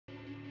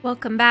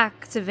Welcome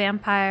back to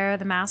Vampire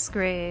the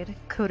Masquerade,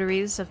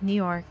 Coteries of New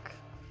York.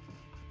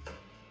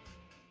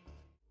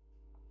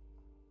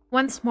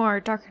 Once more,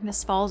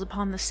 darkness falls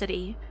upon the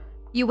city.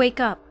 You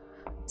wake up,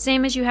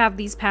 same as you have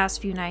these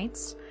past few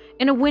nights,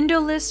 in a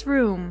windowless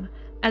room.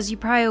 As you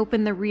pry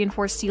open the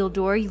reinforced steel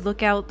door, you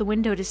look out the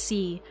window to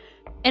see,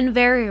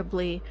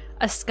 invariably,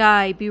 a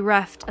sky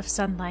bereft of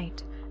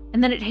sunlight.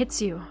 And then it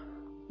hits you.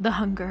 The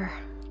hunger.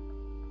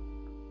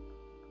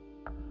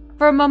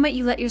 For a moment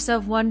you let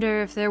yourself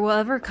wonder if there will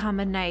ever come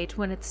a night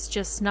when it's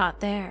just not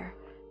there.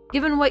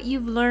 Given what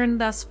you've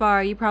learned thus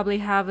far, you probably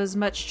have as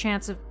much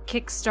chance of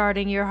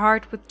kick-starting your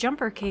heart with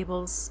jumper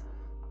cables.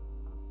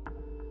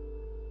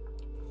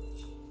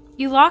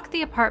 You lock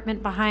the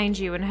apartment behind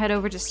you and head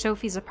over to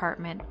Sophie's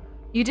apartment.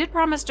 You did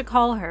promise to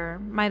call her,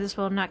 might as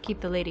well not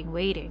keep the lady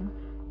waiting.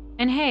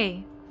 And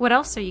hey, what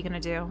else are you gonna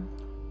do?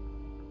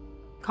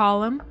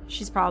 Call him?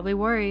 She's probably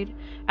worried.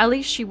 At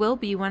least she will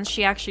be once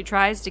she actually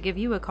tries to give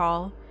you a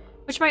call.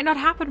 Which might not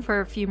happen for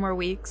a few more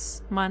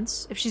weeks,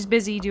 months, if she's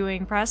busy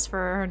doing press for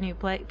her new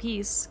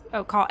piece.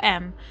 Oh, call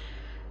M.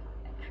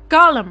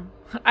 Call him!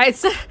 I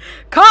said,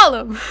 call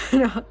him!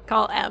 No,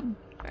 call M.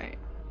 Right.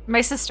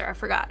 My sister, I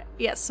forgot.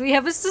 Yes, we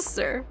have a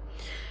sister.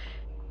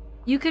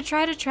 You could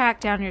try to track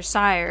down your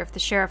sire if the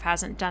sheriff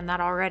hasn't done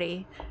that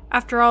already.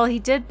 After all, he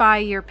did buy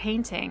your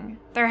painting.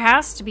 There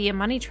has to be a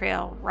money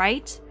trail,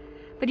 right?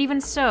 But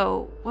even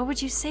so, what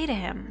would you say to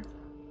him?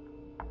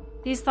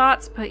 These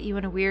thoughts put you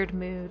in a weird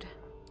mood.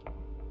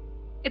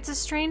 It's a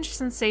strange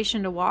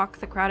sensation to walk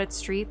the crowded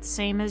streets,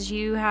 same as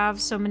you have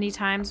so many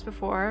times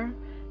before,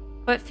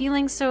 but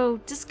feeling so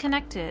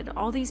disconnected,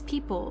 all these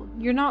people,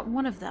 you're not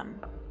one of them,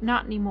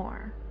 not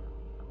anymore.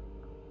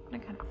 I'm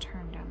gonna kind of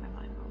turn down my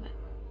volume a little bit.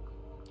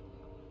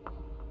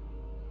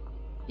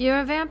 You're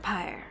a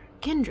vampire,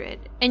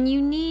 kindred, and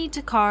you need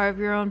to carve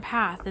your own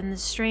path in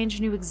this strange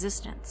new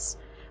existence,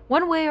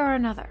 one way or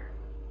another.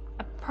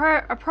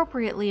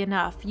 Appropriately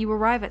enough, you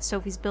arrive at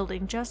Sophie's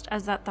building just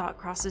as that thought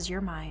crosses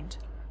your mind.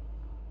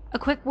 A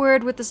quick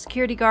word with the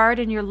security guard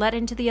and you're let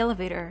into the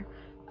elevator.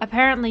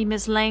 Apparently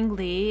Miss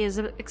Langley is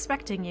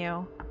expecting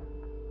you.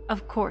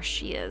 Of course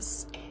she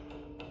is.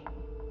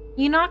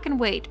 You knock and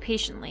wait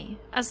patiently,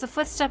 as the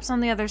footsteps on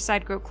the other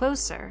side grow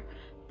closer.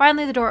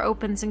 Finally the door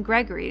opens and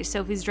Gregory,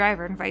 Sophie's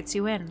driver, invites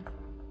you in.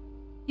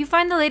 You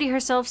find the lady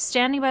herself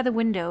standing by the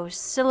window,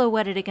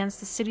 silhouetted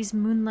against the city's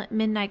moonlit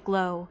midnight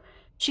glow.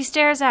 She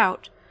stares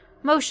out,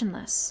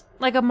 motionless,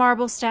 like a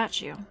marble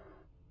statue.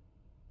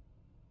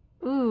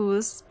 Ooh,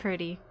 this is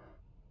pretty.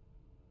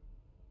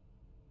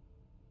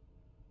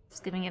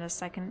 Just giving it a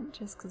second,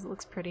 just because it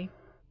looks pretty.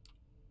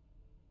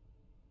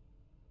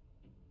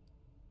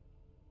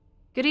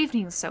 Good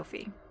evening,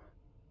 Sophie.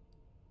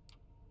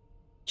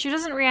 She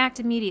doesn't react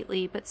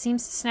immediately, but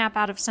seems to snap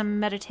out of some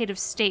meditative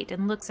state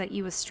and looks at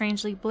you with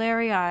strangely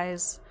blurry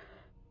eyes.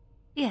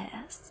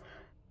 Yes.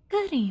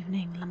 Good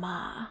evening,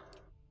 Lamar.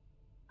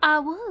 I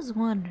was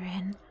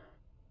wondering,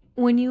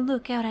 when you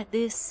look out at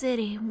this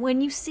city, when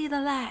you see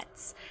the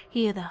lights,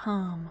 hear the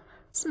hum,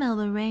 smell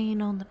the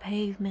rain on the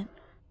pavement,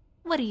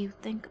 what do you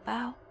think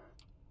about?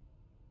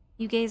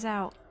 You gaze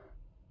out.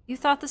 You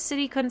thought the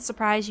city couldn't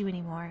surprise you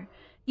anymore.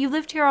 You've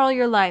lived here all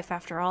your life,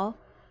 after all.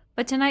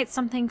 But tonight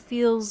something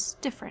feels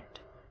different.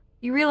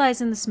 You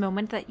realize in this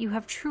moment that you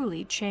have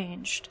truly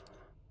changed.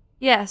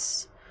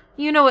 Yes,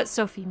 you know what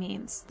Sophie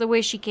means. The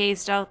way she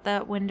gazed out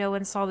that window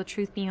and saw the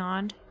truth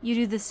beyond. You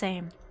do the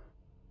same.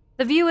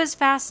 The view is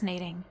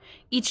fascinating,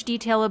 each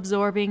detail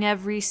absorbing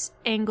every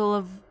angle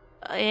of...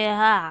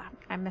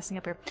 I'm messing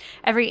up here.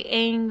 Every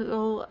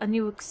angle a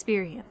new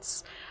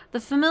experience. The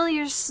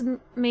familiar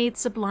made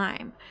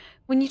sublime.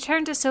 When you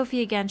turn to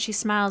Sophie again, she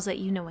smiles at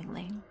you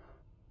knowingly.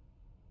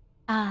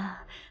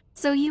 Ah,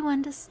 so you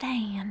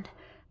understand.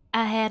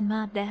 I had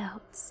my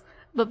doubts,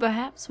 but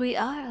perhaps we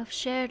are of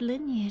shared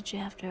lineage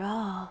after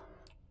all.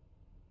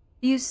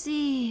 You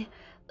see,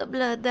 the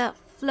blood that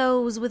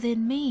flows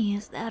within me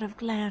is that of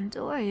Clan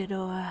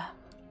Toreador.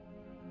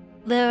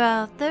 There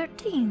are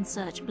 13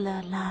 such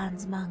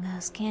bloodlines among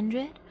us,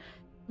 kindred,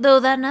 though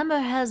that number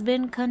has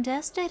been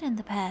contested in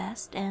the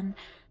past, and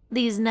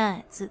these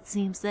nights it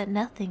seems that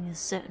nothing is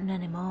certain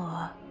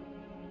anymore.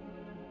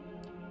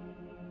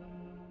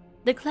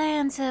 The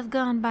clans have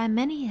gone by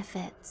many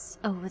epithets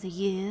over the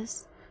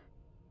years.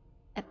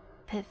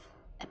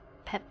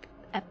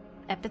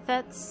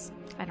 Epithets?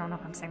 I don't know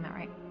if I'm saying that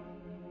right.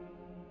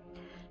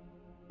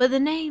 But the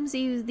names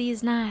used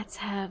these nights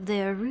have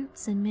their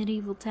roots in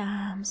medieval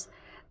times.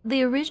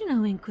 The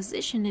original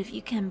Inquisition, if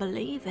you can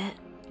believe it.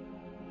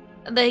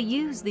 They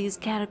use these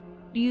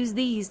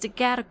to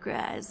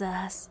categorize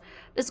us,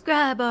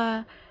 describe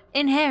our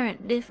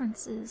inherent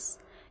differences.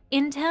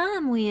 In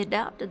time, we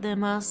adopted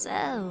them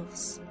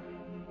ourselves.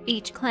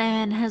 Each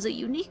clan has a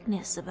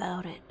uniqueness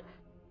about it,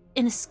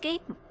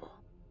 inescapable,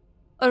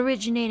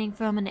 originating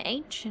from an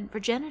ancient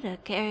progenitor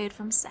carried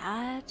from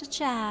sire to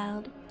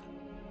child.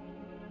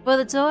 For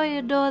the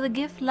Toreador, the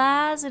gift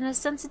lies in a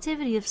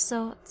sensitivity of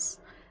sorts.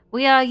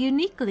 We are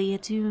uniquely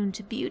attuned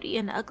to beauty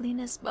and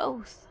ugliness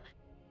both.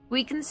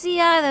 We can see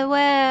either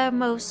where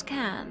most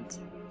can't.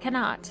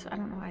 cannot. I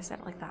don't know why I said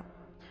it like that.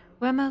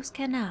 Where most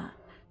cannot.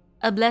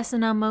 A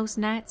blessing on most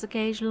nights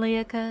occasionally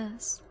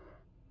occurs.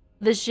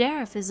 The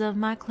sheriff is of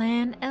my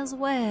clan as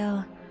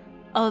well,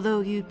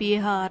 although you'd be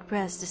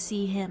hard-pressed to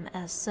see him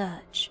as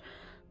such.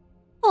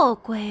 Poor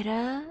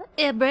Quater,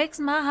 it breaks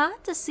my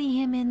heart to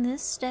see him in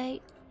this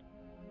state.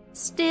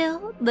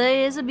 Still,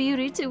 there is a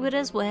beauty to it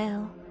as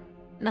well.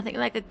 Nothing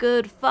like a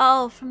good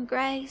fall from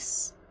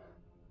grace.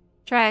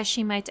 Try as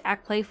she might to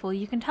act playful,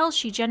 you can tell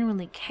she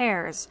genuinely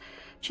cares.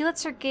 She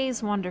lets her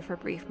gaze wander for a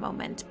brief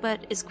moment,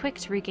 but is quick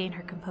to regain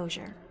her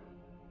composure.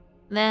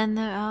 Then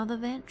there are the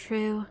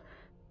Ventru,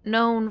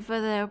 known for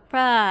their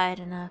pride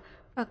and a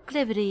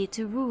proclivity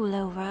to rule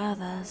over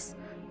others.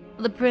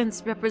 The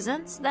prince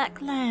represents that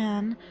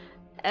clan,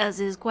 as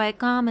is quite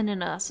common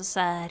in our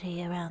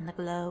society around the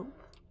globe.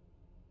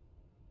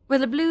 Where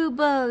the blue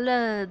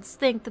bloods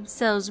think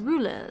themselves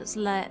rulers,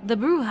 like the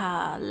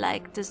Bruja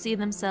like to see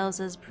themselves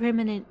as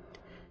preeminent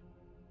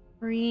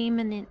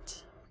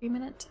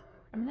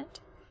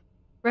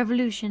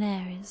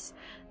revolutionaries.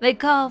 They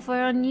call for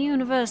an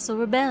universal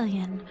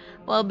rebellion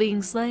while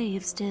being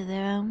slaves to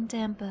their own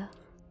temper.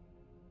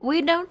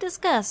 We don't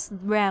discuss the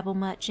rabble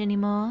much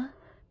anymore.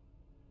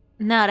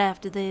 Not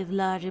after they've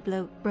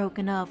largely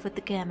broken off with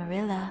the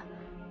Camarilla.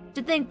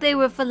 To think they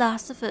were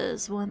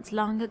philosophers once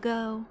long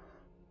ago.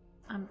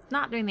 I'm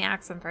not doing the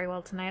accent very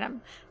well tonight.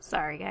 I'm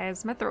sorry,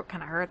 guys. My throat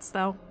kind of hurts,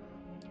 though.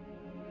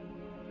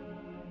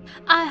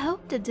 I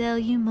hope to tell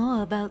you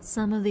more about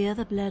some of the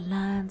other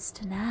bloodlines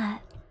tonight.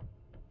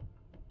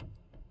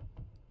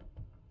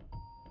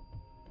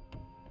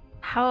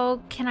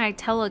 How can I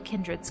tell a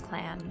kindred's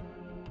clan?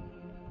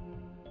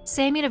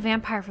 Say I meet a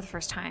vampire for the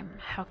first time.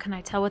 How can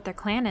I tell what their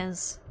clan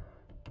is?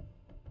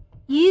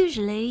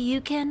 Usually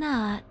you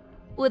cannot,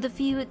 with a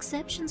few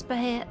exceptions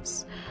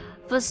perhaps.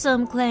 For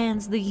some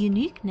clans, the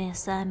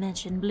uniqueness I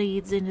mentioned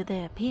bleeds into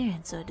their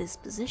appearance or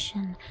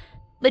disposition,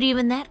 but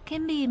even that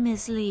can be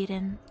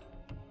misleading.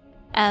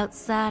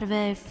 Outside of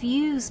a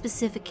few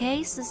specific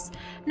cases,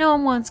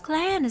 knowing one's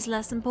clan is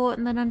less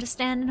important than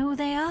understanding who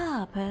they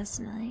are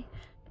personally.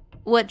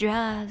 What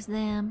drives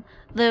them,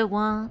 their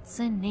wants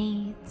and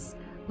needs,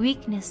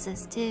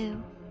 weaknesses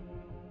too.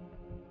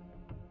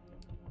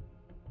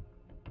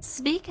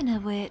 Speaking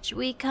of which,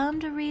 we come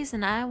to the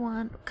reason I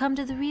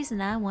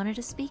wanted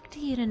to speak to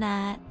you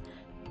tonight.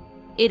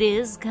 It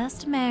is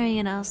customary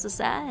in our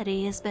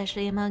society,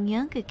 especially among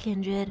younger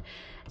kindred,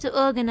 to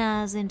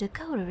organize into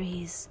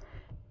coteries.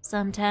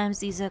 Sometimes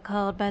these are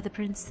called by the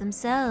prince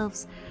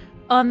themselves,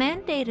 or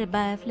mandated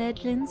by a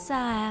fledgling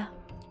sire.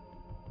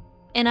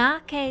 In our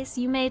case,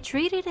 you may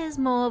treat it as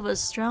more of a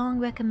strong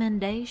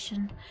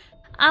recommendation.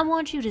 I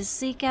want you to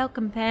seek out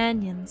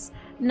companions,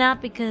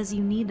 not because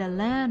you need to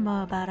learn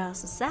more about our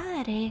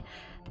society,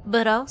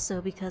 but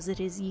also because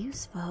it is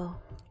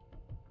useful.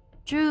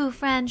 True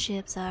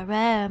friendships are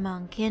rare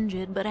among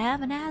kindred, but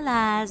having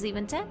allies,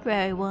 even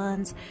temporary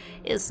ones,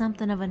 is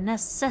something of a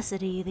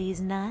necessity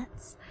these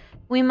nights.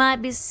 We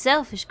might be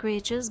selfish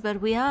creatures,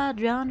 but we are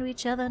drawn to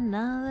each other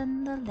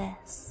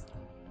nonetheless.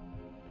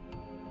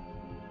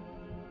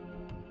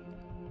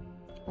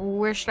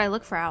 Where should I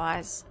look for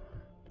allies?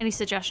 Any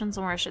suggestions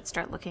on where I should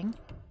start looking?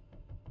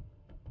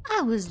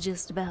 I was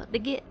just about to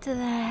get to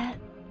that.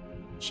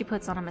 She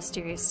puts on a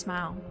mysterious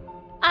smile.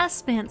 I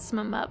spent some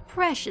of my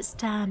precious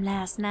time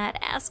last night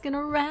asking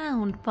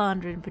around,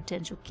 pondering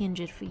potential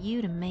kindred for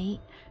you to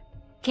meet.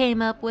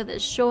 Came up with a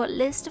short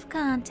list of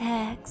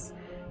contacts.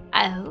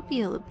 I hope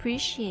you'll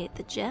appreciate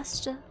the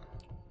gesture.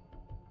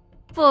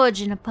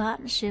 Forging a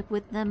partnership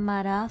with them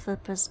might offer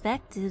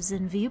perspectives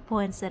and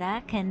viewpoints that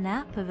I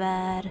cannot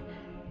provide.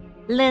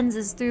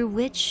 Lenses through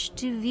which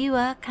to view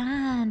our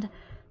kind.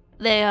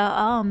 They are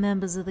all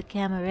members of the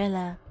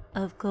Camarilla,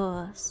 of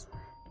course,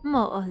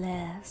 more or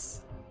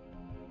less.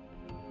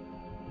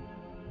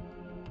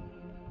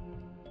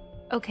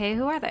 Okay,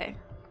 who are they?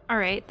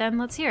 Alright, then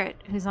let's hear it.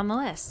 Who's on the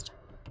list?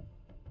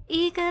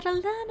 Eager to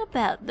learn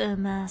about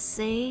them, I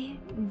see.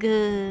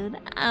 Good,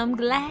 I'm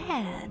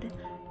glad.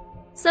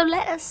 So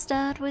let us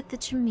start with the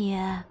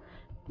Tremere.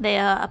 They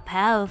are a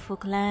powerful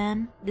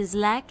clan,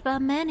 disliked by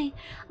many,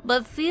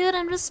 but feared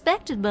and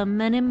respected by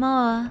many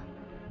more.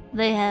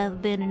 They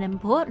have been an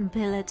important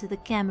pillar to the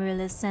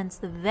Camarilla since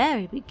the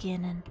very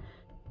beginning.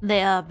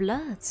 They are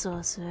blood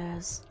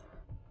sorcerers.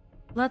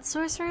 Blood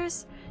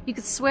sorcerers? You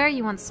could swear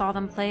you once saw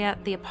them play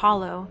at the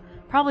Apollo.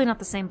 Probably not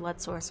the same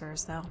blood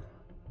sorcerers, though.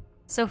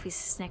 Sophie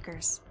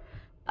snickers.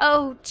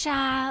 Oh,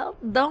 child,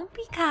 don't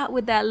be caught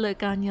with that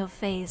look on your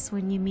face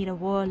when you meet a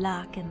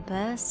warlock in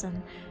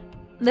person.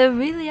 They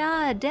really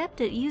are adept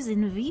at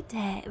using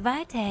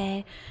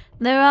vitae,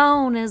 their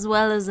own as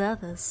well as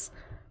others,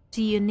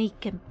 to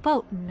unique and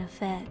potent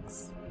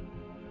effects.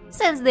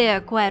 Since they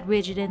are quite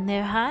rigid in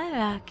their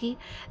hierarchy,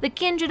 the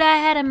kindred I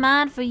had in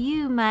mind for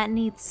you might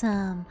need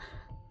some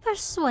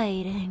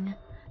persuading.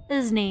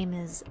 His name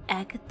is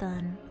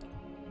Agathon.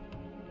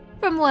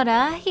 From what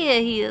I hear,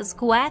 he is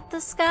quite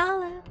the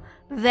scholar,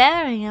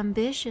 very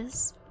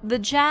ambitious, the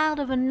child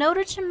of a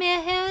noted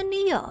Tremere here in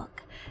New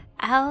York,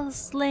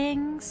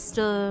 Owlsling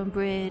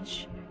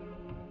Sturbridge.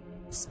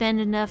 Spend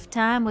enough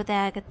time with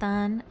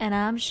Agathon, and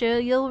I'm sure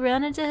you'll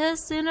run into her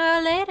sooner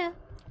or later.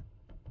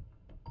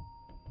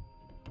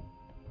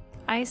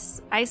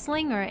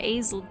 Iceling or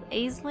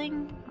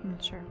Aisling? I'm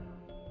not sure.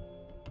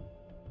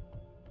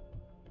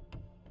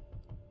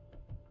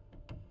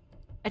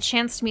 A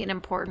chance to meet an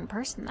important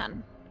person,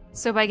 then.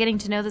 So by getting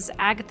to know this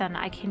Agathon,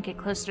 I can get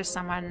closer to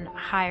someone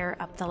higher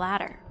up the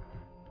ladder.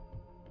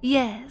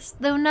 Yes,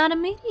 though not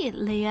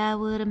immediately, I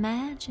would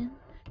imagine.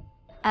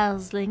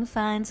 Aisling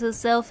finds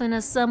herself in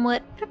a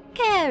somewhat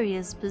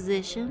precarious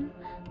position,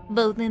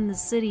 both in the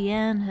city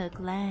and her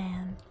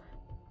clan.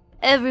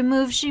 Every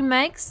move she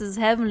makes is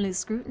heavily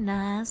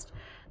scrutinized,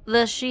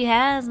 thus she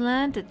has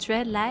learned to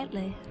tread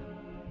lightly.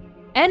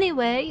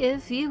 Anyway,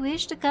 if you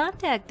wish to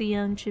contact the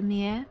young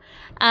Tremere,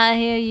 I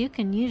hear you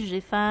can usually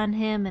find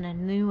him in a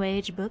New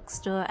Age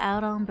bookstore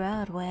out on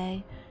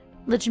Broadway.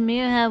 The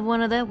Tremere have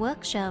one of their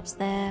workshops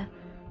there.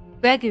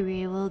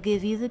 Gregory will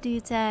give you the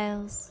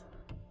details.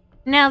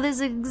 Now this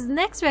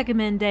next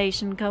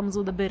recommendation comes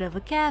with a bit of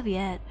a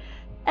caveat.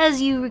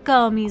 As you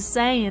recall me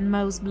saying,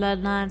 most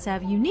bloodlines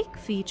have unique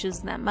features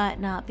that might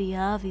not be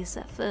obvious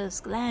at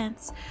first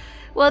glance.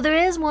 Well, there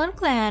is one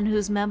clan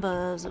whose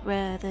members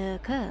wear their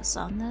curse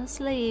on their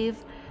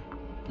sleeve.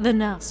 The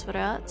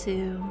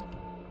Nosferatu.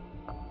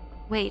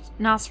 Wait,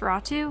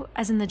 Nosferatu?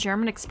 As in the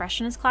German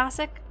Expressionist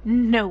classic?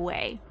 No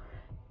way.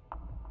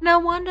 No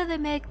wonder they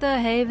make their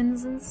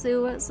havens and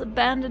sewers,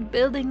 abandoned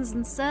buildings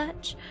and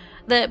such.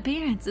 Their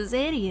appearance is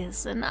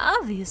hideous and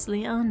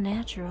obviously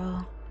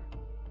unnatural.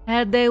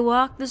 Had they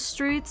walked the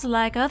streets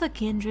like other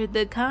kindred,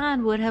 their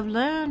kind would have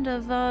learned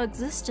of our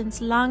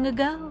existence long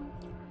ago.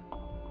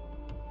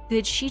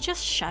 Did she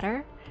just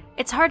shudder?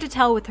 It's hard to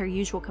tell with her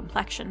usual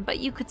complexion, but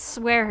you could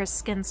swear her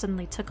skin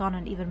suddenly took on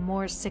an even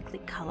more sickly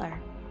color.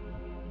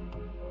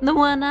 The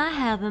one I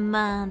have in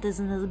mind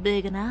isn't as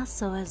big an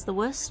eyesore as the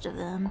worst of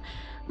them,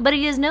 but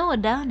he is no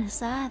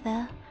Adonis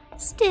either.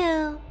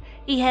 Still,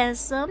 he has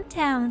some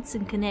talents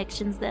and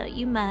connections that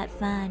you might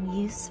find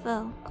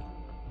useful.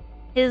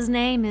 His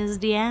name is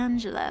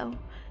D'Angelo,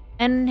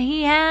 and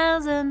he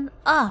has an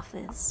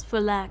office, for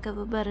lack of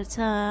a better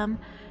term,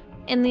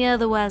 in the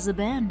otherwise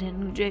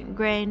abandoned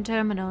grain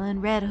terminal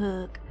in Red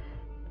Hook,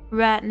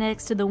 right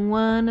next to the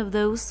one of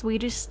those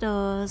Swedish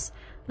stores.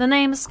 The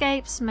name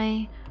escapes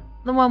me,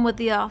 the one with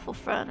the awful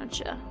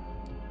furniture.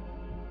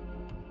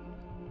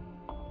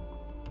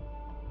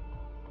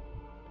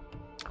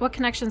 What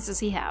connections does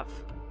he have?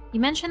 You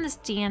mentioned this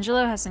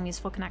D'Angelo has some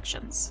useful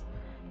connections.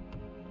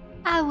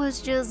 I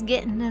was just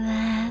getting to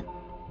that.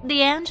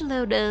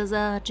 D'Angelo does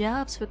odd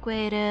jobs for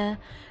Quater,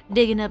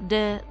 digging up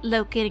dirt,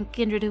 locating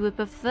kindred who would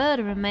prefer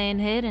to remain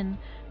hidden,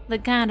 the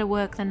kind of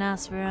work the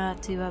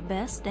Nosferatu are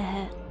best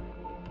at.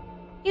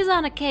 He's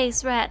on a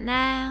case right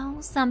now,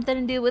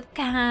 something to do with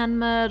kind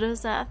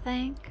murders, I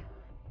think.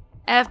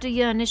 After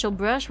your initial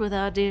brush with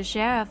our dear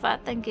sheriff, I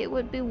think it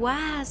would be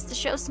wise to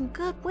show some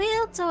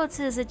goodwill towards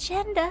his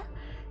agenda.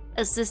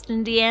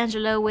 Assisting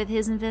D'Angelo with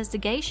his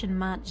investigation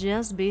might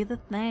just be the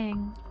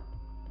thing.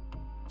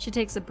 She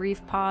takes a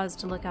brief pause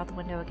to look out the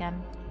window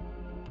again.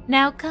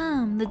 Now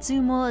come the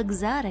two more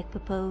exotic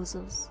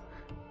proposals.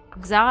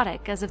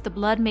 Exotic, as if the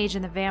blood mage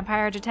and the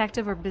vampire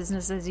detective were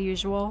business as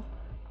usual.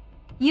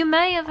 You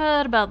may have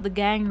heard about the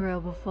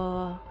Gangrel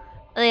before.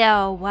 They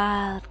are a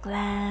wild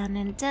clan,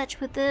 in touch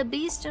with their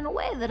beast in a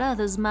way that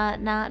others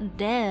might not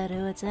dare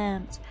to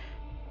attempt.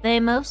 They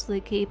mostly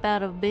keep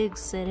out of big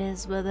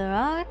cities, but there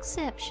are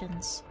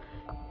exceptions.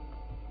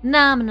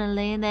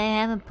 Nominally, they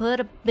haven't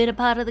been a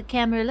part of the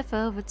Camarilla for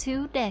over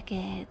 2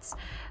 decades,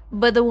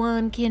 but the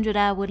one kindred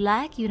I would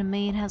like you to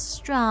meet has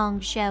strong,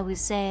 shall we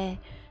say,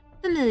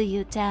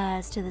 familiar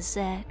ties to the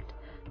sect.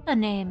 Her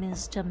name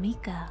is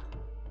Tamika.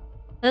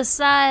 Her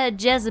sire,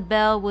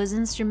 Jezebel, was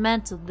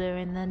instrumental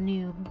during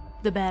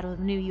the Battle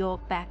of New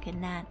York back in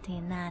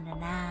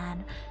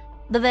 1999,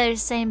 the very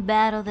same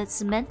battle that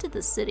cemented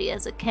the city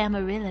as a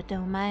Camarilla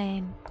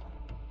domain.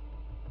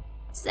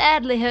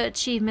 Sadly, her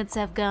achievements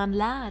have gone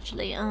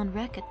largely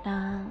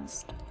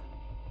unrecognized.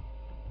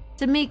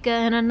 Tamika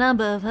and a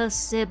number of her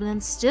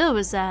siblings still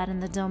reside in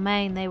the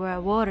domain they were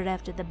awarded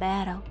after the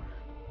battle,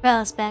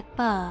 Prospect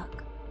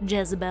Park.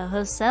 Jezebel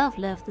herself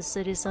left the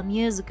city some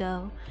years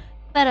ago,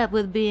 fed up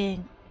with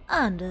being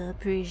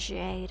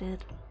underappreciated.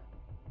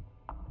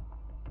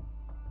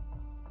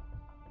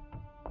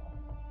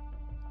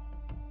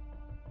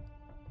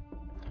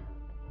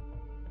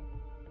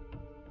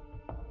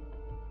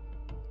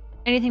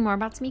 Anything more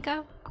about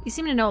Tamika? You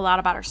seem to know a lot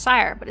about her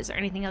sire, but is there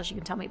anything else you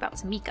can tell me about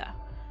Tamika?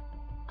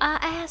 I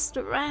asked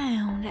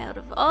around. Out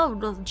of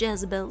all of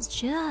Jezebel's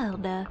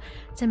children,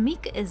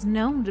 Tamika is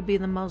known to be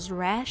the most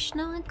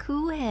rational and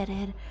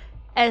cool-headed,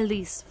 at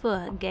least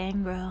for a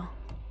gangrel.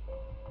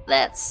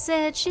 That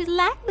said, she's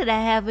likely to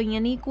have a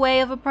unique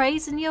way of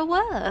appraising your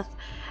worth.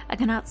 I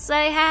cannot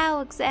say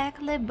how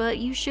exactly, but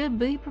you should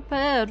be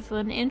prepared for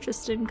an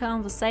interesting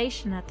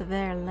conversation at the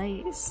very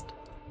least.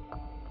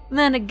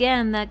 Then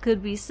again, that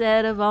could be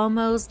said of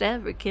almost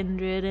every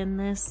kindred in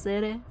this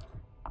city.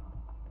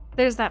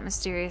 There's that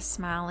mysterious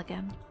smile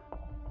again.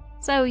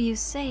 So you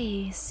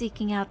see,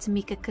 seeking out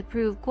Tamika could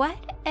prove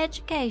quite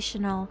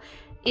educational,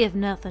 if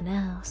nothing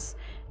else.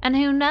 And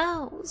who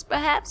knows,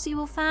 perhaps you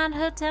will find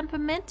her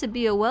temperament to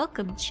be a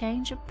welcome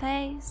change of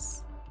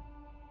pace.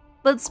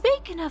 But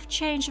speaking of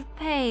change of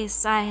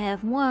pace, I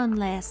have one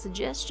last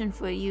suggestion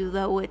for you,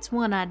 though it's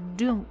one I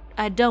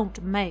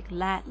don't make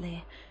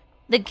lightly.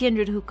 The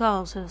kindred who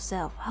calls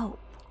herself Hope.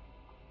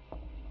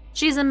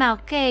 She's a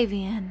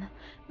Malkavian.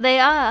 They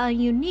are a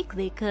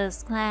uniquely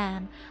cursed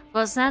clan.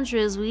 For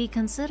centuries we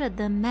considered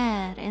them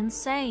mad,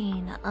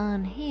 insane,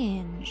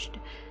 unhinged.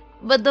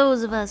 But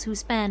those of us who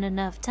spend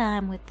enough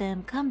time with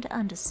them come to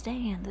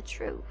understand the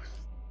truth.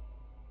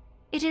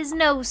 It is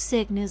no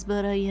sickness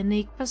but a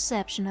unique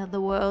perception of the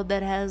world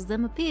that has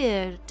them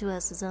appear to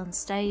us as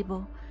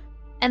unstable,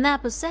 and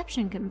that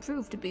perception can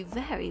prove to be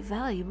very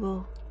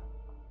valuable.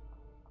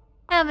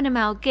 Having a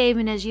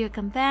Malkavian as your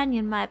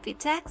companion might be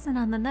taxing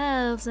on the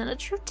nerves and a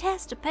true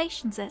test of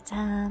patience at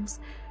times,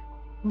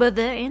 but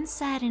their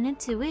insight and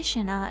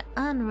intuition are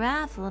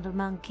unrivaled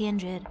among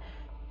kindred.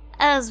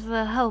 As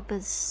for Hope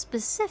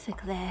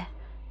specifically,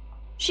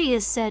 she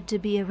is said to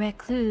be a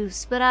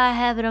recluse, but I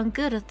have it on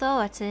good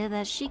authority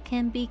that she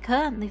can be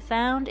currently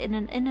found in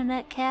an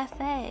internet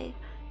cafe.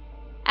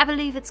 I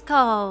believe it's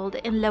called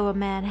in Lower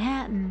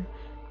Manhattan.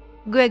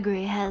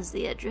 Gregory has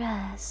the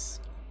address.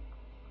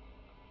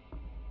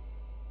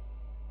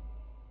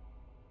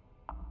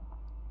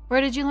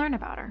 Where did you learn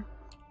about her?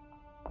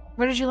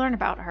 Where did you learn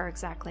about her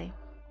exactly?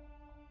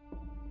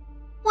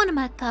 One of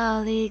my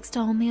colleagues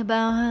told me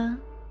about her.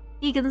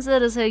 He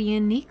considers her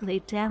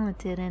uniquely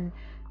talented and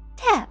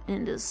tapped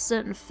into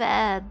certain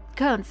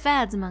current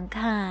fads among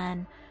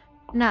kind.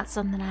 Not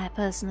something I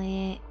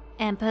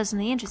am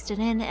personally interested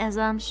in, as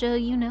I'm sure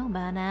you know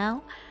by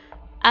now.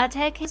 I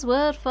take his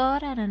word for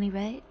it at any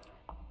rate.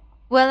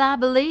 Well, I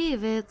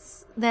believe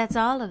that's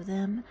all of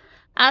them.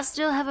 I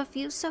still have a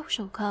few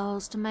social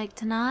calls to make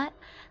tonight,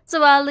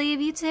 so I'll leave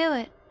you to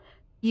it.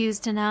 Use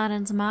tonight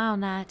and tomorrow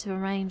night to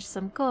arrange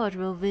some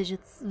cordial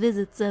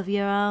visits of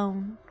your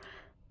own.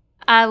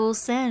 I will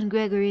send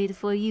Gregory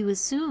for you as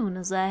soon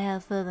as I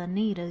have further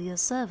need of your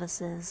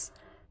services.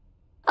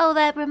 Oh,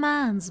 that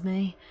reminds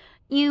me.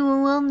 You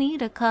will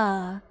need a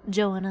car.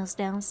 Join us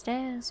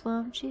downstairs,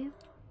 won't you?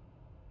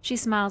 She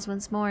smiles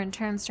once more and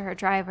turns to her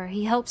driver.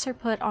 He helps her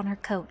put on her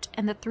coat,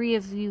 and the three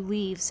of you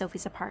leave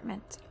Sophie's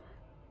apartment.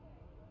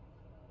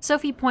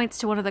 Sophie points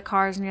to one of the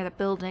cars near the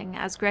building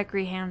as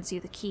Gregory hands you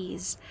the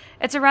keys.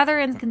 It's a rather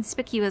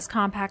inconspicuous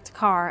compact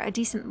car, a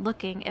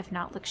decent-looking, if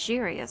not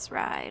luxurious,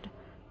 ride.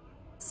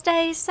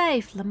 Stay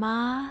safe,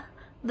 Lamar.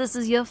 This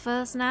is your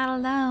first night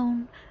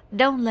alone.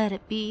 Don't let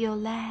it be your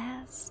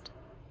last.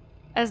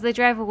 As they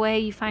drive away,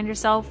 you find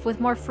yourself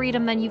with more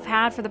freedom than you've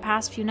had for the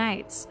past few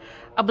nights.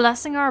 A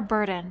blessing or a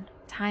burden,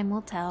 time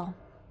will tell.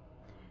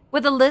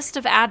 With a list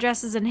of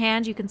addresses in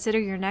hand, you consider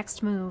your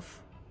next move.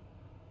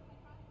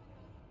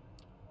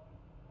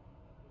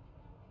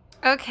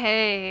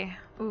 Okay.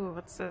 Ooh,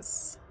 what's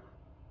this?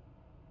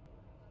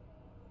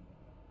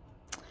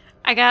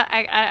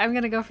 I'm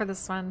gonna go for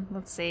this one.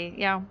 Let's see.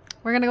 Yeah,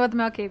 we're gonna go with the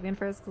Malkavian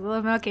first because I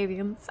love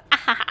Malkavians.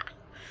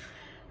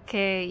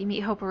 Okay, you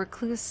meet Hope, a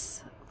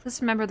recluse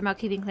member of the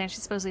Malkavian clan.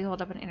 She's supposedly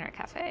holed up in an internet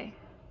cafe.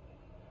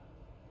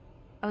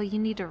 Oh, you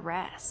need to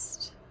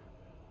rest.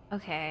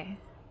 Okay.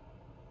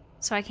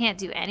 So I can't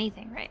do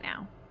anything right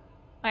now.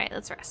 Alright,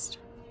 let's rest.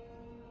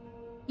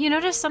 You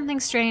notice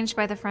something strange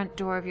by the front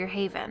door of your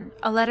haven.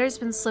 A letter's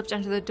been slipped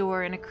under the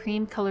door in a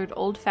cream-colored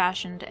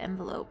old-fashioned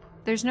envelope.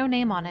 There's no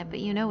name on it, but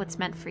you know it's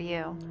meant for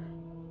you.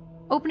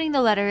 Opening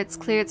the letter, it's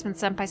clear it's been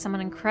sent by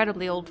someone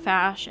incredibly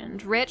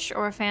old-fashioned, rich,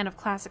 or a fan of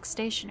classic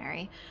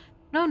stationery.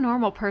 No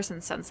normal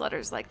person sends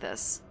letters like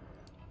this.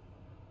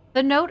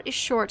 The note is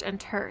short and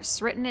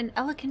terse, written in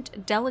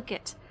elegant,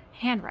 delicate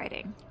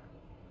handwriting.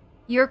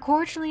 You're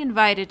cordially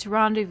invited to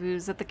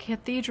rendezvous at the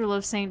Cathedral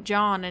of St.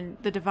 John and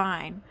the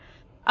Divine.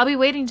 I'll be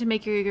waiting to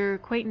make your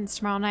acquaintance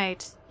tomorrow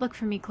night. Look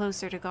for me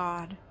closer to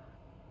God.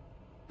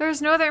 There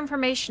is no other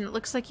information. It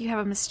looks like you have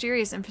a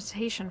mysterious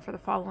invitation for the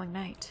following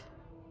night.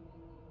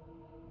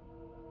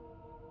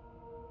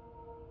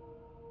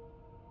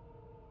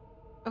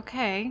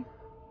 Okay.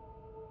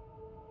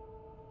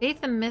 Faith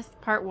and Myth,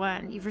 Part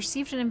 1. You've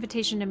received an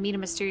invitation to meet a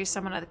mysterious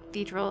someone at the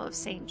Cathedral of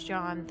St.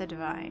 John the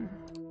Divine.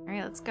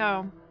 Alright, let's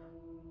go.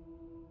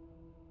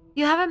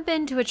 You haven't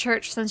been to a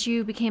church since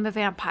you became a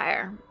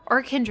vampire,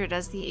 or kindred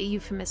as the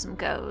euphemism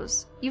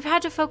goes. You've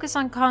had to focus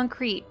on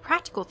concrete,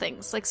 practical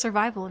things like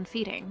survival and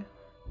feeding.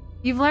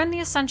 You've learned the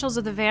essentials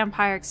of the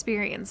vampire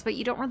experience, but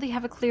you don't really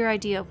have a clear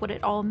idea of what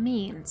it all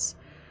means.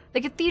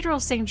 The Cathedral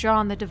of St.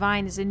 John the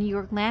Divine is a New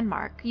York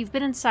landmark. You've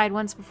been inside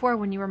once before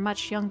when you were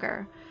much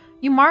younger.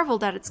 You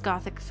marveled at its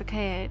Gothic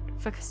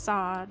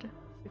facade.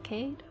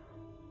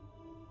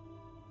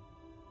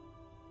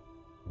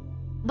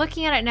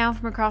 Looking at it now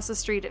from across the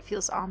street, it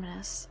feels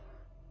ominous.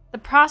 The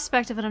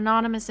prospect of an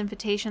anonymous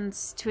invitation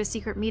to a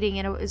secret meeting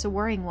is a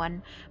worrying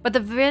one, but the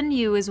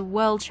venue is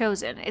well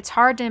chosen. It's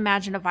hard to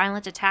imagine a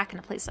violent attack in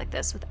a place like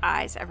this with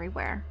eyes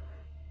everywhere.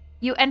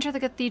 You enter the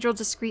cathedral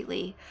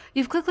discreetly.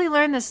 You've quickly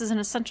learned this is an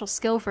essential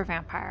skill for a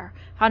vampire,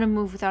 how to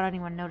move without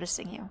anyone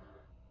noticing you.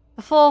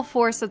 The full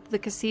force of the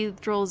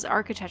cathedral's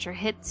architecture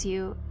hits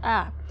you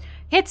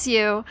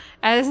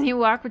as you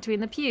walk between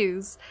the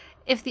pews.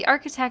 If the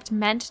architect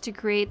meant to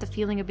create the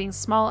feeling of being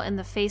small in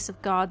the face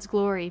of God's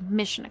glory,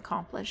 mission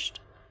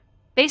accomplished.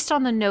 Based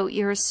on the note,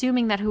 you're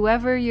assuming that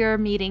whoever you're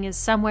meeting is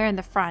somewhere in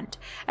the front.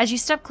 As you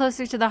step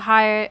closer to the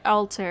high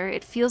altar,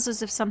 it feels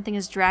as if something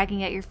is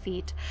dragging at your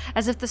feet,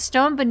 as if the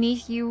stone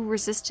beneath you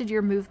resisted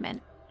your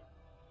movement.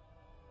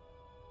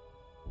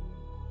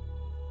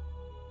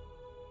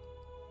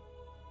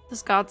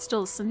 Does God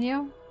still listen to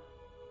you?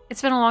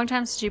 It's been a long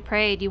time since you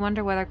prayed. You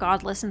wonder whether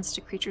God listens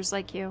to creatures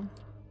like you.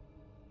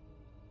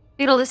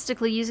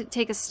 Fatalistically, you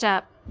take a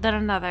step, then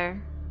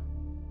another.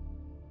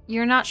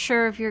 You're not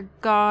sure if your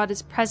God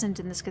is present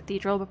in this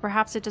cathedral, but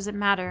perhaps it doesn't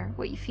matter.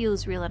 What you feel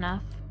is real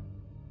enough.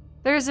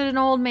 There is an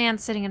old man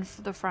sitting in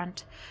the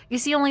front. You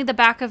see only the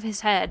back of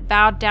his head,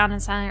 bowed down in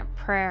silent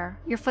prayer.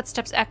 Your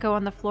footsteps echo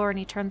on the floor and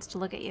he turns to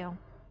look at you.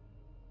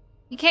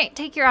 You can't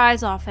take your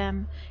eyes off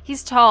him.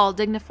 He's tall,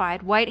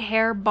 dignified, white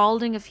hair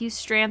balding, a few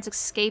strands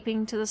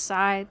escaping to the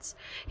sides.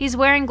 He's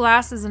wearing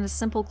glasses and a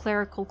simple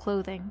clerical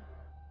clothing.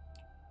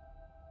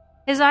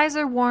 His eyes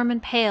are warm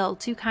and pale,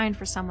 too kind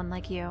for someone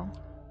like you.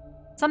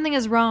 Something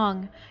is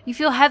wrong. You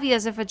feel heavy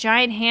as if a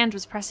giant hand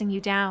was pressing you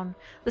down.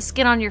 The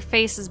skin on your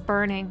face is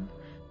burning.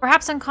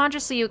 Perhaps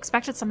unconsciously you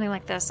expected something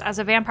like this, as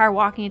a vampire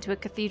walking into a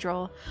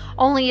cathedral.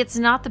 Only it's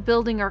not the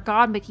building or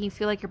God making you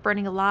feel like you're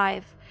burning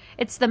alive.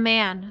 It's the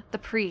man, the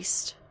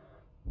priest.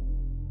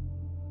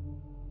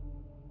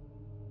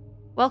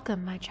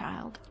 Welcome, my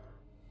child.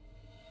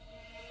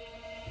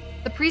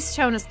 The priest's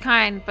tone is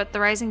kind, but the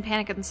rising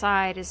panic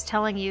inside is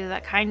telling you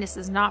that kindness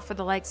is not for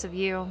the likes of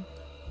you.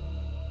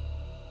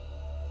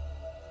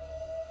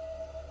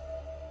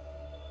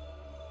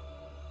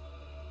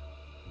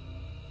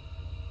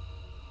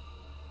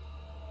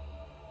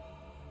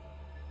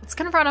 Let's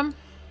confront him.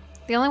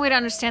 The only way to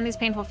understand these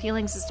painful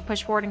feelings is to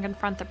push forward and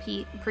confront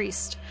the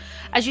priest.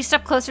 As you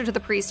step closer to the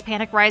priest,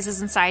 panic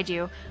rises inside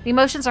you. The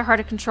emotions are hard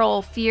to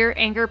control. Fear,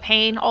 anger,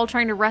 pain, all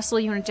trying to wrestle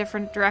you in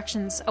different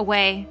directions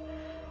away.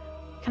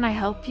 Can I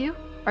help you?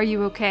 Are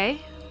you okay?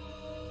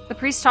 The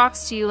priest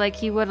talks to you like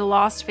he would a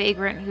lost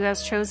vagrant who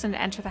has chosen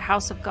to enter the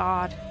house of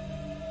God.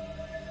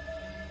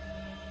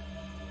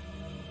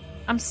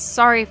 I'm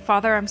sorry,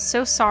 Father. I'm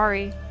so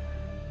sorry.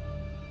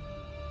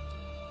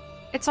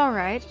 It's all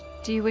right.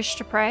 Do you wish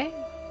to pray?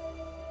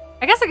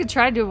 I guess I could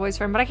try to do a voice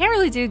for him, but I can't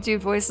really do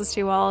dude voices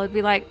too well. It'd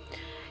be like,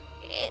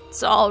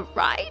 it's all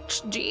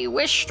right. Do you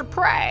wish to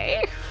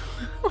pray?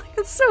 Like,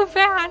 it's so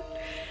bad.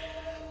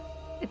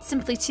 It's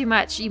simply too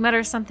much. You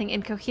mutter something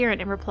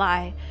incoherent in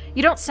reply.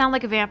 You don't sound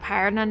like a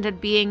vampire, an undead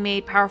being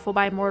made powerful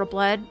by immortal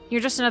blood.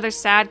 You're just another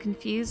sad,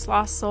 confused,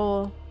 lost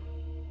soul.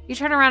 You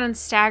turn around and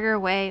stagger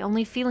away,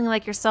 only feeling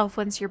like yourself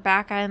once you're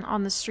back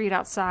on the street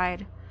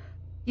outside.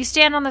 You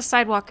stand on the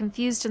sidewalk,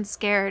 confused and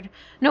scared.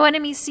 No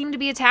enemies seem to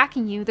be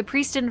attacking you. The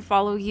priest didn't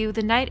follow you.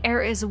 The night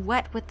air is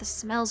wet with the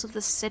smells of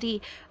the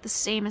city, the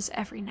same as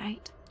every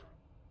night.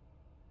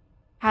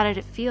 How did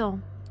it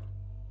feel?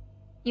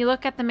 You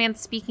look at the man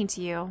speaking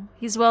to you.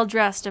 He's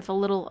well-dressed, if a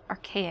little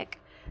archaic.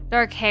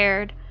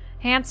 Dark-haired,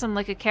 handsome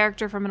like a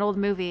character from an old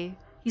movie.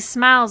 He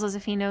smiles as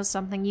if he knows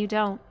something you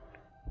don't.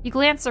 You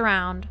glance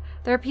around.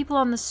 There are people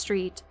on the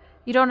street.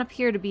 You don't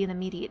appear to be in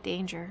immediate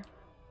danger.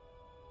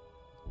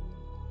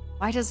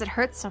 Why does it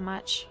hurt so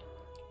much?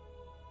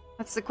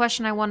 That's the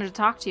question I wanted to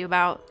talk to you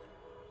about.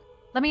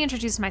 Let me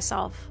introduce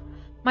myself.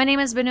 My name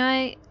is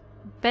Benoit.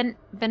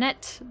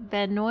 Bennett.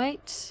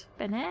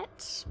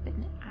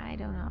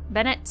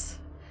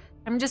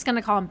 I'm just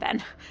gonna call him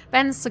Ben.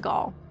 Ben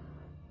Segal.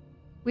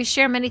 We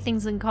share many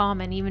things in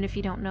common, even if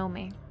you don't know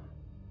me.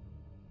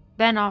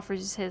 Ben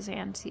offers his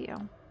hand to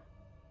you.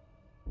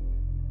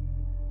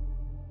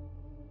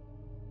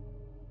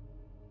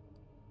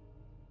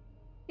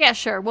 Yeah,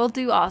 sure, we'll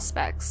do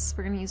aspects.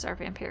 We're gonna use our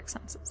vampiric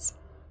senses.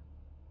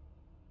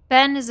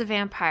 Ben is a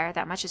vampire,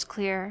 that much is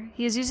clear.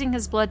 He is using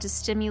his blood to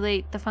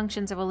stimulate the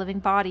functions of a living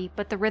body,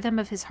 but the rhythm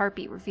of his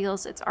heartbeat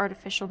reveals its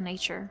artificial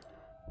nature.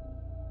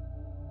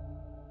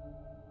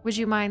 Would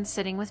you mind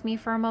sitting with me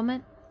for a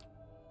moment?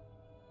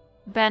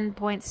 Ben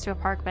points to a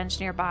park bench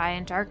nearby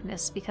in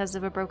darkness because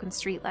of a broken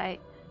streetlight.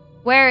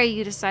 Wary,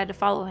 you decide to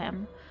follow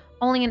him.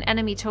 Only an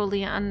enemy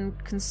totally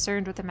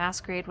unconcerned with the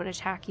masquerade would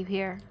attack you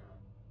here.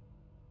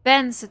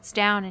 Ben sits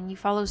down and you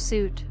follow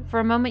suit. For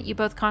a moment you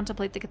both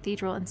contemplate the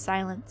cathedral in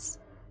silence.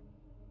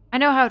 I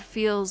know how it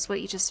feels,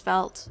 what you just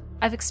felt.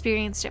 I've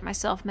experienced it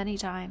myself many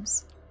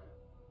times.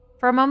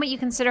 For a moment you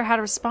consider how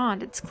to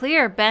respond. It's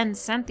clear Ben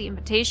sent the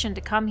invitation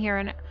to come here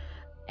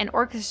and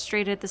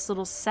orchestrated this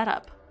little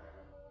setup.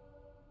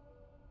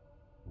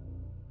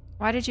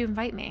 Why did you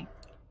invite me?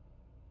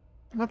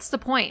 What's the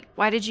point?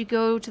 Why did you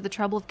go to the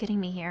trouble of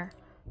getting me here?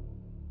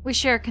 We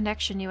share a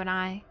connection, you and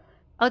I.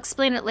 I'll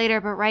explain it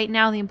later, but right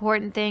now the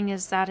important thing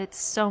is that it's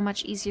so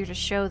much easier to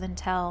show than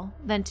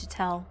to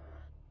tell.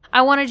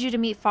 I wanted you to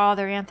meet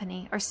Father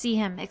Anthony, or see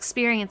him,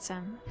 experience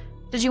him.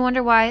 Did you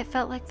wonder why it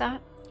felt like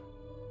that?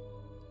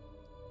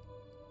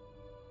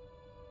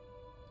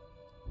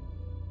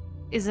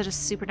 Is it a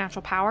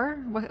supernatural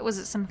power? What, was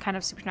it some kind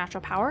of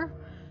supernatural power?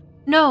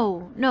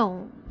 No,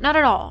 not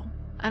at all.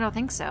 I don't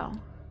think so.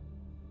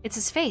 It's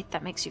his faith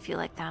that makes you feel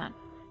like that.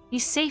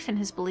 He's safe in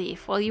his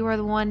belief, while you are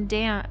the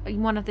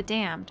one of the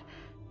damned. Do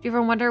you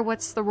ever wonder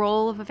what's the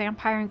role of a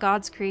vampire in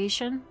God's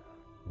creation?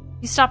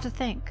 You stop to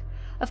think.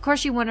 Of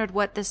course you wondered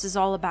what this is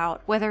all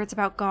about, whether it's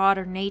about God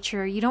or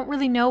nature. You don't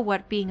really know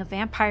what being a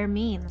vampire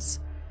means.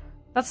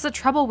 That's the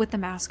trouble with the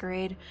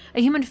Masquerade.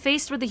 A human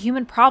faced with a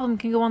human problem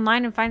can go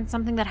online and find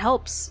something that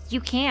helps.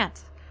 You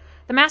can't.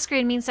 The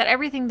Masquerade means that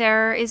everything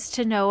there is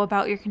to know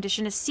about your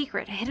condition is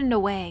secret, hidden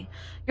away.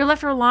 You're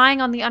left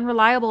relying on the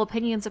unreliable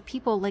opinions of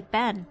people like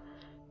Ben.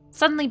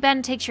 Suddenly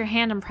Ben takes your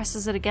hand and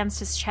presses it against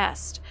his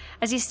chest.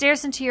 As he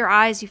stares into your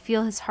eyes, you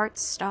feel his heart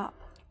stop.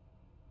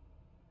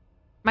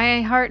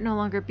 My heart no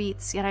longer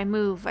beats, yet I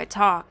move, I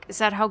talk. Is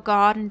that how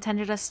God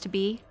intended us to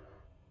be?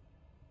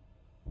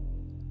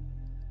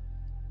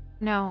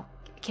 No,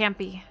 it can't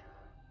be.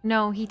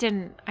 No, he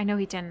didn't. I know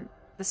he didn't.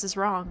 This is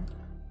wrong.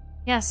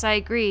 Yes, I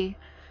agree.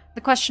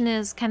 The question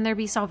is, can there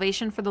be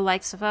salvation for the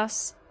likes of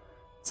us?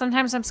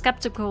 Sometimes I'm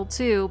skeptical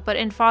too, but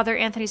in Father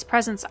Anthony's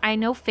presence, I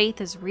know faith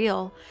is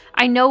real.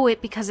 I know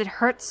it because it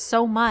hurts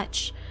so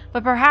much.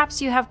 But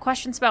perhaps you have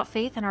questions about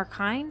faith and our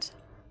kind?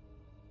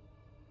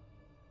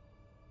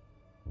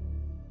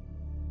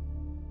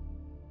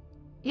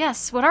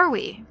 Yes, what are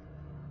we?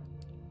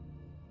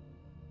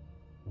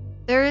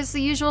 There is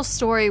the usual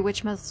story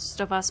which most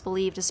of us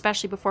believed,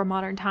 especially before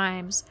modern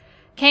times.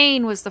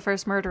 Cain was the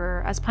first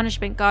murderer. As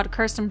punishment, God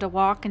cursed him to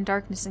walk in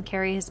darkness and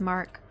carry his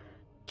mark.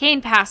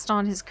 Cain passed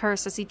on his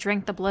curse as he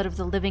drank the blood of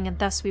the living, and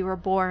thus we were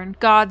born.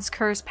 God's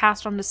curse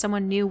passed on to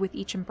someone new with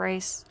each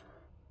embrace.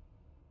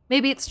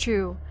 Maybe it's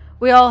true.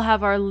 We all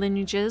have our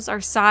lineages,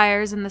 our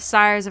sires, and the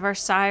sires of our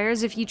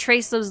sires. If you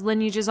trace those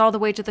lineages all the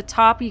way to the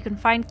top, you can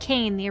find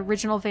Cain, the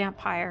original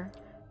vampire.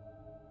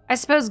 I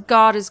suppose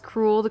God is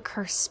cruel. The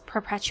curse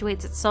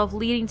perpetuates itself,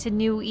 leading to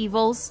new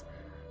evils.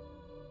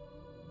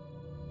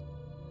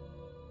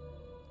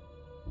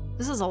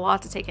 This is a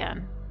lot to take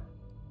in.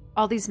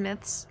 All these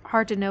myths,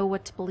 hard to know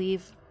what to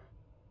believe.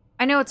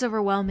 I know it's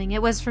overwhelming.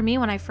 It was for me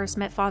when I first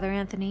met Father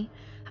Anthony.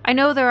 I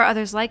know there are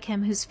others like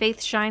him whose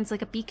faith shines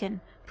like a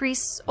beacon.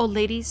 Priests, old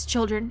ladies,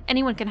 children,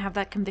 anyone can have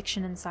that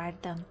conviction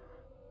inside them.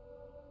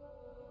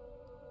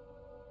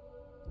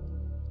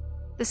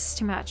 This is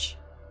too much.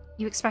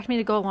 You expect me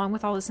to go along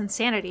with all this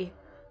insanity?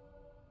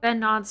 Ben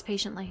nods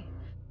patiently.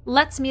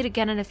 Let's meet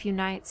again in a few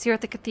nights, here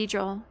at the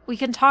cathedral. We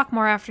can talk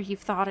more after you've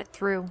thought it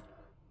through.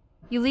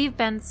 You leave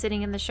Ben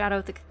sitting in the shadow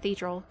of the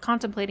cathedral,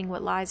 contemplating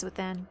what lies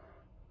within.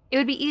 It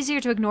would be easier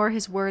to ignore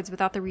his words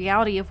without the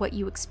reality of what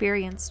you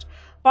experienced.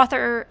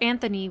 Father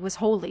Anthony was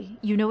holy.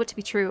 You know it to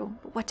be true.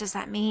 But what does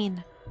that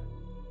mean?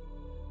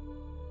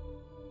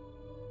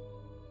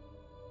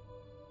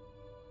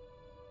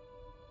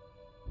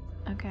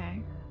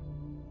 Okay.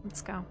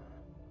 Let's go.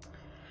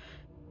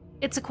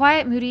 It's a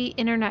quiet, moody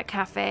internet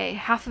cafe.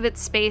 Half of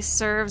its space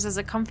serves as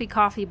a comfy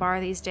coffee bar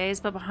these days,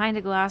 but behind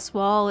a glass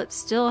wall, it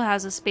still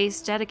has a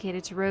space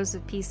dedicated to rows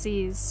of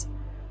PCs.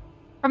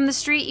 From the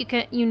street,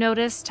 you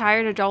notice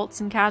tired adults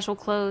in casual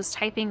clothes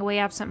typing away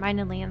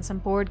absent-mindedly and some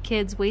bored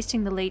kids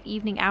wasting the late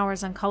evening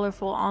hours on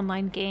colorful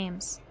online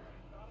games.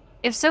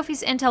 If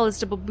Sophie's intel is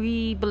to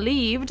be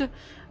believed,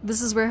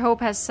 this is where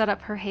Hope has set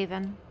up her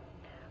haven.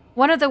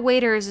 One of the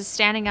waiters is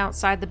standing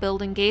outside the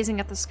building, gazing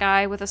at the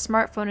sky with a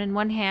smartphone in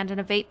one hand and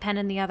a vape pen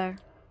in the other.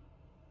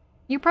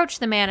 You approach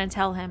the man and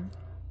tell him,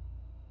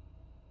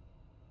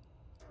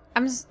 I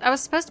was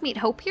supposed to meet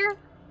Hope here?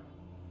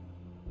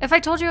 If I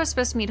told you I was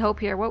supposed to meet Hope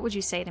here, what would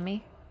you say to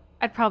me?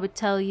 I'd probably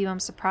tell you I'm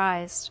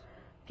surprised.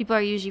 People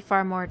are usually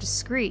far more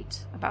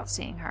discreet about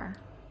seeing her.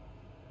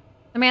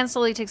 The man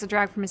slowly takes a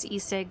drag from his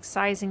e-cig,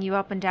 sizing you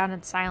up and down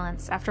in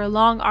silence. After a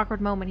long,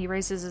 awkward moment, he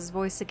raises his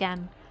voice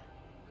again.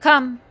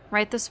 Come,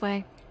 right this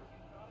way.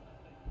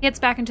 He heads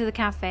back into the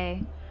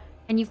cafe,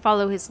 and you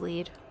follow his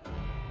lead.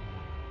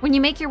 When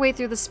you make your way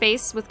through the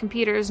space with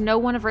computers, no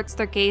one averts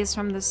their gaze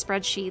from the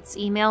spreadsheets,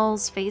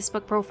 emails,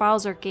 Facebook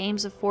profiles, or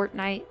games of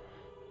Fortnite.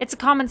 It's a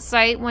common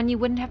sight, one you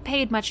wouldn't have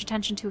paid much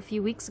attention to a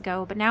few weeks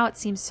ago, but now it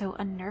seems so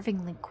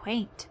unnervingly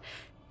quaint.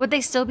 Would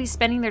they still be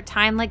spending their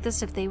time like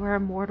this if they were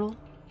immortal?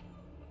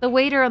 The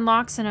waiter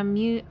unlocks an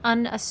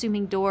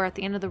unassuming door at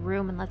the end of the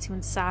room and lets you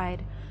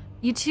inside.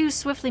 You two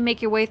swiftly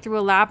make your way through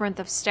a labyrinth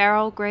of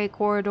sterile, gray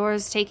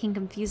corridors, taking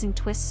confusing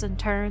twists and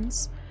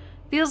turns.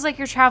 Feels like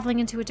you're traveling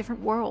into a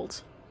different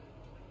world,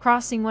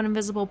 crossing one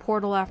invisible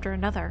portal after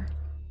another.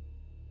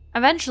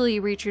 Eventually,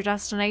 you reach your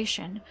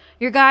destination.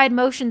 Your guide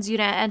motions you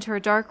to enter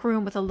a dark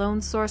room with a lone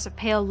source of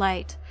pale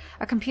light,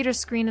 a computer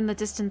screen in the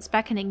distance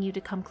beckoning you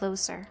to come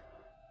closer.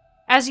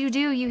 As you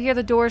do, you hear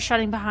the door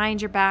shutting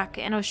behind your back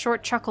and a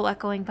short chuckle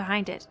echoing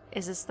behind it.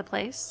 Is this the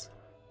place?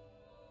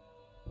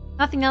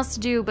 Nothing else to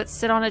do but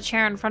sit on a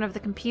chair in front of the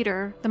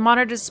computer. The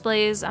monitor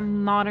displays a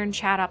modern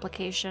chat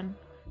application.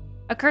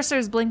 A cursor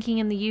is blinking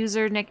in the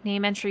user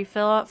nickname entry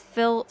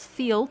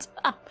field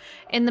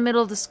in the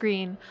middle of the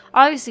screen,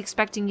 obviously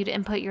expecting you to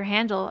input your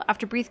handle.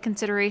 After brief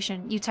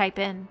consideration, you type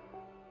in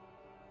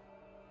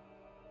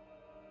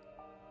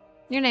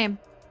Your name.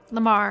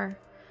 Lamar.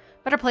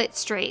 Better play it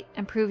straight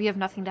and prove you have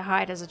nothing to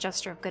hide as a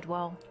gesture of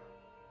goodwill.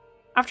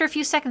 After a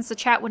few seconds, the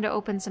chat window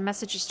opens and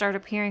messages start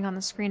appearing on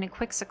the screen in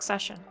quick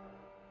succession.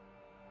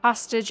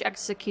 Hostage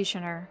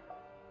executioner.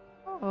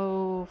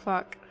 Oh,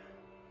 fuck.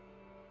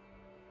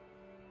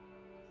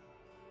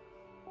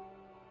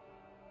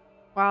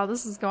 Wow,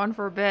 this is going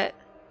for a bit.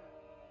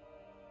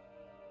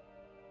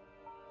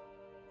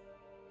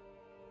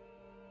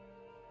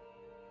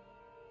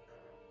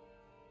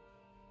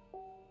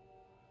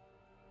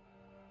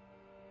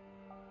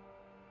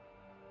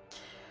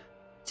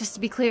 Just to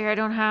be clear, I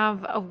don't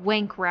have a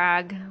wank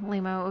rag.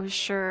 Limo,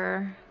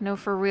 sure. No,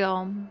 for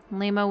real.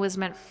 Limo was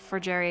meant for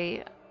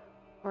Jerry.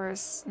 Of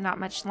course, not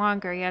much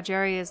longer. Yeah,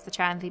 Jerry is the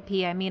chat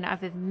MVP. I mean,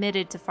 I've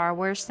admitted to far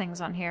worse things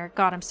on here.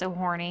 God, I'm so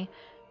horny.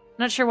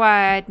 Not sure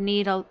why I'd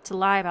need to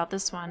lie about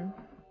this one.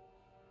 Oh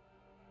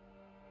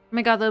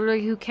my god,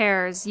 literally, who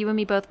cares? You and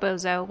me both,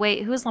 bozo.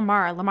 Wait, who's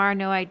Lamar? Lamar,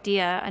 no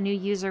idea. A new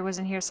user was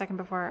in here a second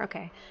before.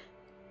 Okay.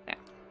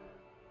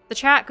 The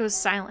chat goes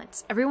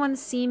silent, everyone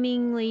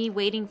seemingly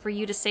waiting for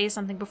you to say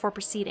something before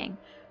proceeding.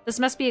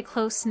 This must be a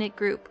close-knit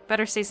group.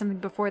 Better say something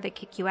before they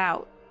kick you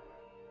out.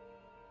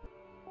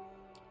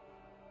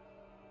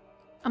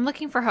 I'm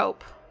looking for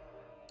Hope.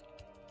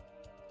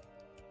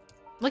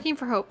 Looking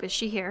for Hope. Is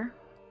she here?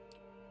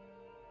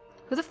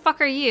 Who the fuck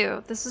are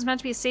you? This was meant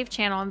to be a safe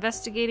channel,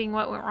 investigating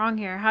what went wrong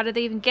here. How did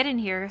they even get in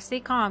here?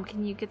 Stay calm.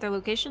 Can you get their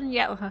location?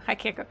 Yeah, I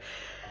can't go.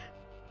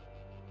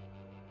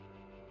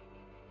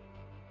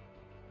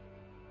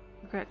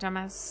 Regret,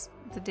 dumbass,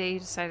 the day you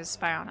decided to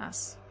spy on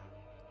us.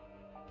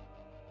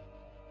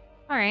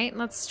 Alright,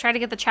 let's try to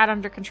get the chat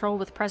under control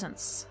with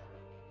presence.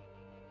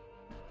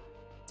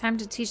 Time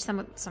to teach them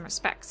with some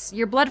respects.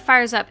 Your blood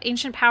fires up.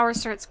 Ancient power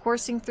starts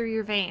coursing through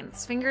your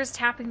veins. Fingers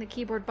tapping the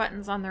keyboard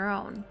buttons on their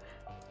own.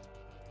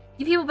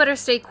 You people better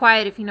stay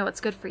quiet if you know what's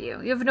good for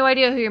you. You have no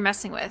idea who you're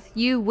messing with.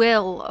 You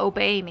will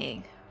obey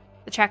me.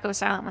 The chat goes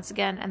silent once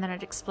again, and then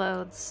it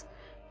explodes.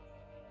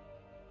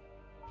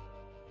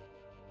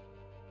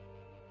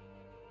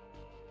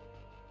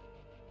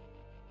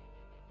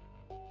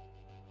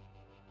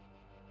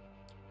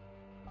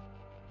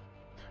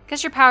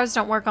 Guess your powers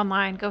don't work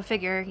online. Go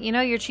figure. You know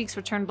your cheeks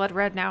would turn blood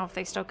red now if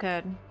they still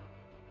could.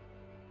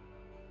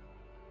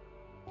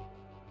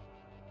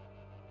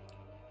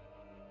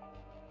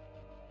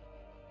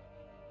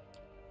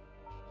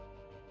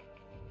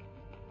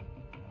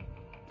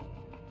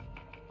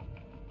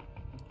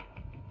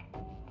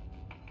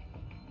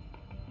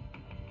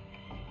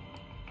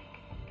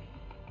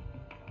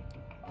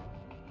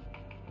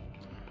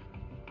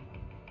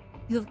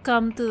 You've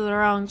come to the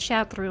wrong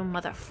chat room,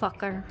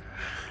 motherfucker.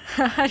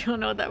 I don't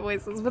know what that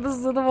voice is, but this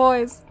is the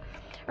voice.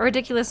 A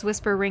ridiculous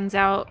whisper rings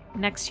out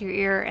next to your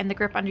ear, and the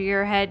grip under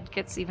your head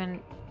gets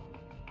even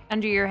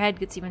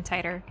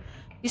tighter.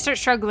 You start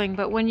struggling,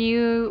 but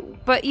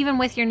even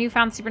with your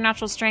newfound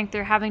supernatural strength,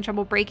 you're having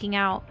trouble breaking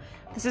out.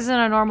 This isn't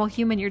a normal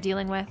human you're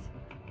dealing with.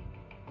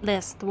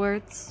 Last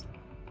words.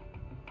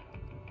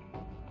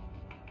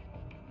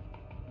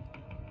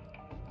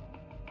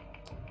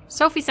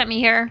 Sophie sent me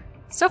here.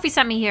 Sophie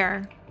sent me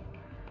here.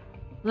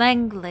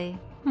 Langley.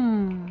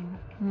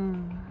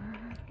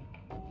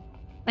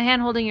 The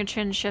hand holding your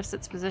chin shifts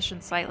its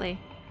position slightly.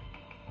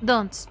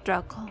 Don't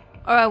struggle,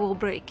 or I will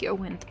break your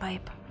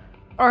windpipe.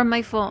 Or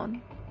my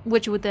phone,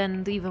 which would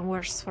end even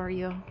worse for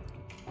you.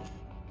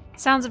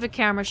 Sounds of a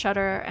camera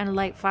shutter and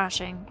light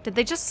flashing. Did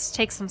they just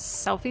take some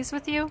selfies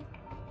with you?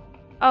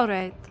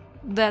 Alright,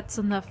 that's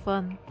enough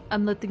fun.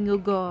 I'm letting you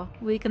go.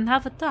 We can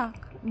have a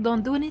talk.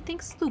 Don't do anything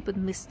stupid,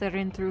 Mr.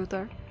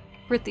 Intruder.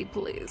 Pretty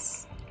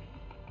please.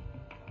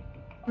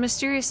 The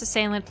mysterious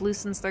assailant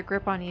loosens their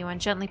grip on you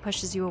and gently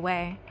pushes you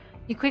away.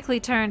 You quickly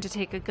turn to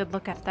take a good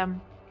look at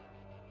them.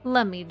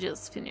 Let me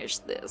just finish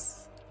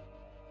this.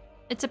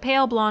 It's a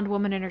pale blonde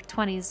woman in her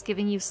 20s,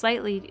 giving you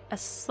slightly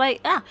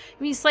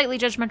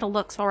judgmental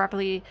looks while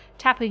rapidly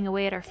tapping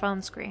away at her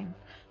phone screen.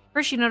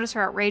 First you notice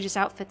her outrageous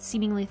outfit,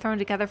 seemingly thrown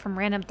together from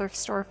random thrift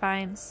store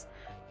finds.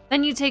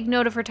 Then you take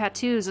note of her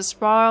tattoos, a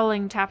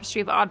sprawling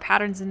tapestry of odd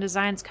patterns and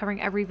designs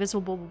covering every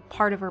visible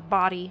part of her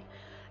body.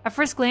 At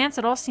first glance,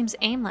 it all seems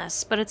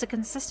aimless, but it's a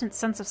consistent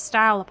sense of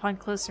style upon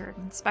closer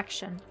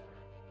inspection.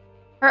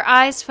 Her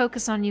eyes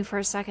focus on you for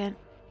a second.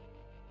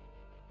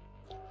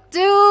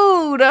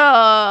 Dude!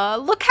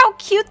 Look how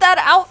cute that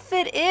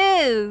outfit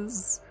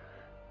is!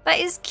 That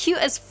is cute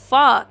as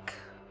fuck.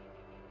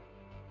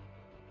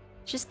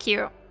 She's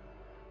cute.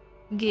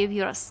 Gave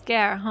you a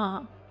scare,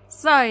 huh?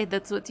 Sorry,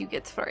 that's what you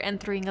get for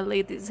entering a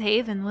lady's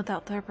haven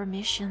without her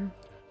permission.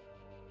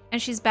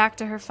 And she's back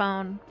to her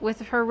phone.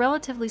 With her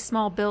relatively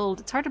small build,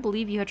 it's hard to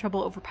believe you had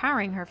trouble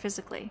overpowering her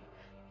physically.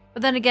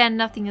 But then again,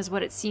 nothing is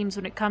what it seems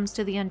when it comes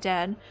to the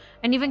undead,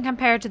 and even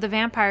compared to the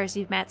vampires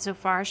you've met so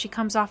far, she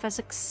comes off as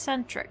an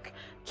eccentric,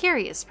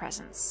 curious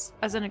presence.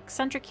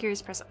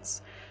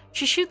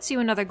 She shoots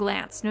you another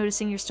glance,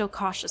 noticing you're still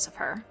cautious of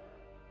her.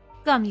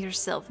 Calm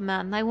yourself,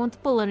 man. I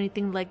won't pull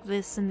anything like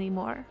this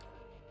anymore.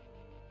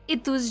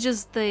 It was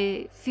just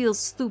a feel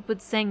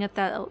stupid saying it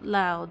out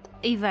loud.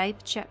 A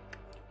vibe check.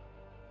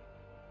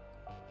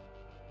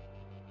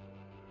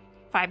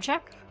 Vibe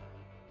check?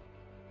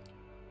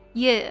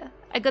 Yeah,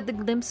 I got a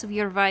glimpse of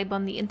your vibe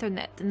on the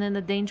internet, and in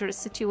a dangerous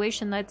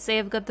situation, I'd say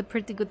I've got a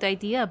pretty good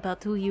idea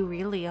about who you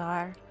really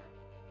are.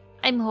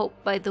 I'm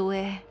Hope, by the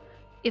way.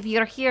 If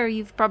you're here,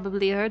 you've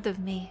probably heard of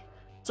me.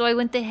 So I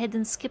went ahead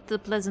and skipped the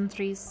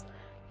pleasantries.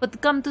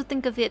 But come to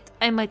think of it,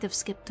 I might have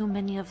skipped too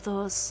many of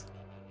those.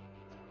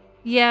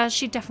 Yeah,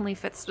 she definitely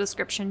fits the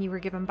description you were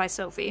given by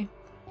Sophie.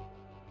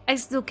 I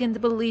still can't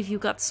believe you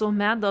got so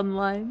mad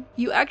online.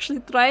 You actually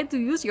tried to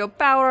use your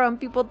power on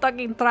people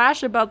talking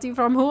trash about you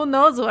from who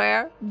knows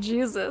where.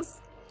 Jesus.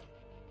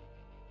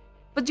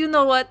 But you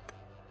know what?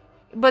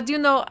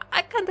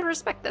 I kinda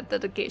respect that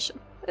dedication.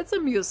 It's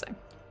amusing.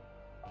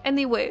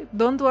 Anyway,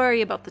 don't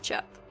worry about the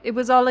chat. It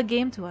was all a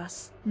game to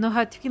us. No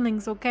hard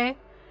feelings, okay?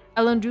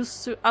 I'll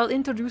introduce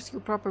you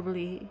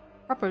properly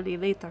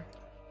later.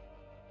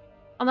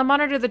 On the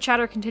monitor, the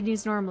chatter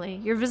continues normally.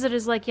 Your visit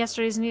is like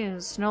yesterday's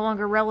news, no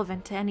longer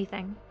relevant to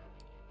anything.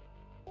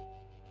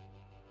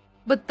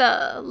 But,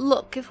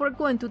 look, if we're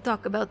going to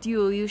talk about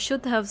you, you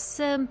should have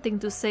something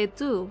to say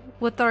too.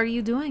 What are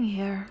you doing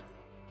here?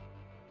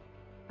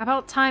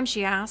 About time,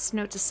 she asked.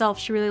 Note to self,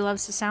 she really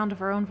loves the sound of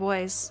her own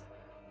voice.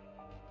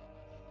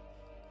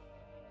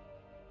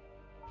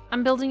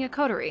 I'm building a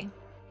coterie.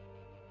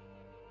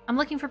 I'm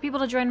looking for people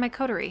to join my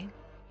coterie.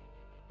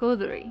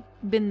 Coterie.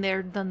 Been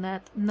there, done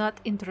that.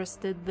 Not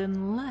interested,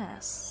 then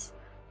less.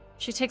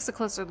 She takes a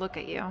closer look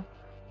at you.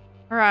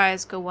 Her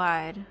eyes go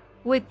wide.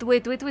 Wait.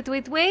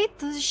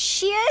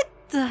 Shit!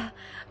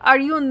 Are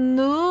you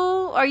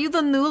new? Are you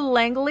the new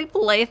Langley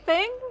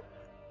plaything?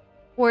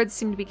 Words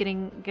seem to be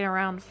getting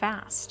around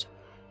fast.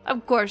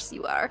 Of course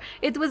you are.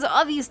 It was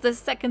obvious the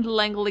second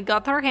Langley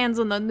got her hands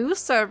on a new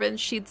servant,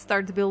 she'd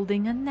start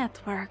building a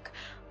network.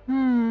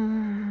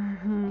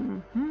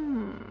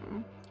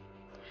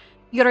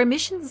 Your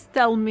emissions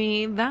tell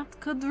me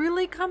that could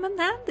really come in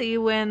handy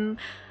when...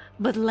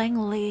 But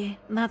Langley,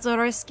 that's a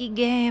risky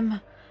game.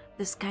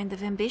 This kind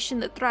of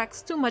ambition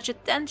attracts too much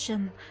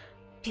attention.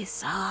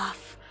 Piss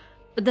off.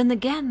 But then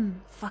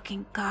again,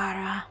 fucking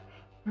Kara.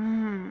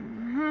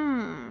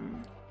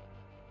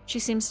 She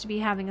seems to be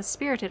having a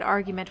spirited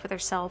argument with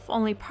herself,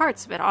 only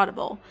parts of it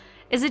audible.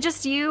 Is it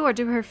just you, or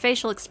do her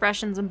facial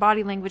expressions and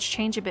body language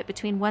change a bit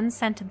between one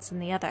sentence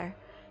and the other?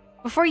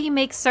 Before you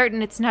make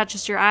certain it's not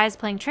just your eyes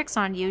playing tricks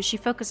on you, she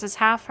focuses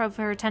half of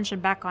her attention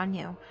back on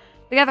you.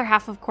 The other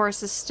half, of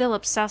course, is still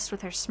obsessed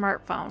with her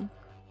smartphone.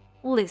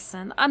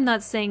 Listen, I'm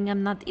not saying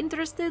I'm not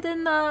interested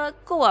in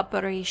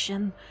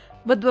cooperation.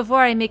 But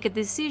before I make a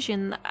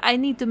decision, I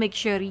need to make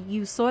sure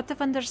you sort of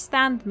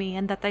understand me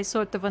and that I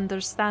sort of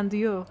understand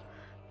you.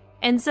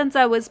 And since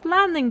I was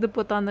planning to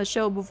put on a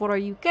show before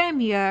you came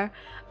here,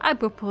 I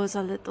propose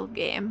a little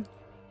game.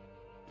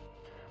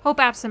 Hope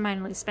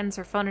absentmindedly spins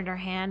her phone in her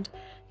hand,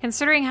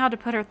 considering how to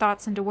put her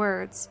thoughts into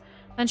words.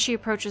 Then she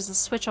approaches the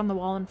switch on the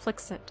wall and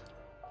flicks it.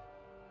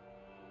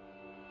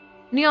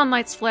 Neon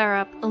lights flare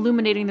up,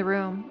 illuminating the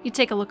room. You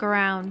take a look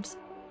around.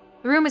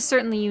 The room is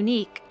certainly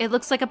unique. It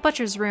looks like a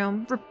butcher's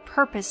room,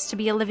 repurposed to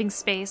be a living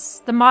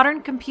space. The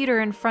modern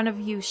computer in front of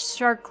you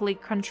starkly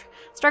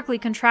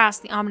contrasts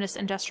the ominous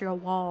industrial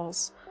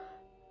walls.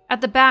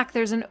 At the back,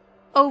 there's an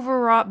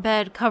overwrought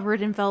bed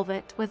covered in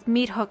velvet, with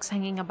meat hooks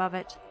hanging above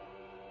it.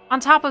 On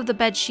top of the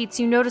bed sheets,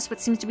 you notice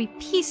what seems to be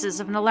pieces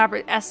of an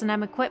elaborate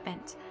S&M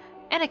equipment,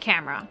 and a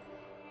camera.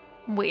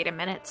 Wait a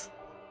minute.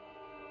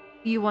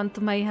 You want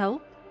my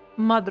help?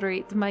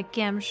 Moderate my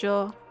cam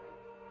show.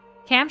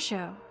 Cam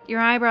show? Your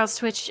eyebrows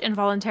twitch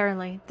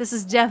involuntarily. This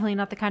is definitely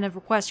not the kind of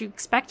request you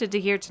expected to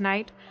hear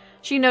tonight.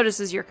 She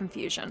notices your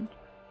confusion.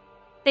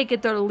 Take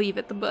it or leave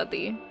it,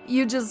 buddy.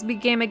 You just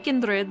became a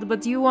kindred,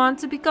 but you want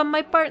to become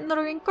my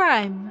partner in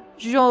crime.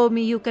 Show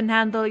me you can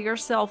handle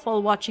yourself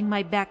while watching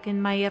my back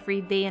in my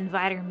everyday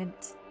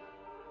environment.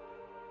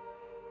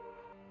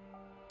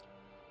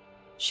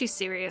 She's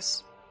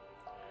serious.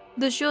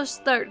 The show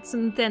starts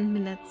in 10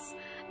 minutes.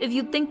 If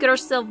you think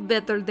yourself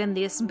better than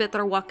this,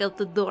 better walk out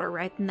the door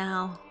right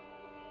now.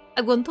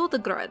 I won't hold a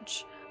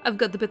grudge. I've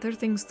got better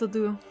things to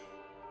do.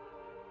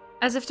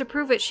 As if to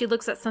prove it, she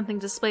looks at something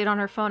displayed on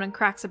her phone and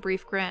cracks a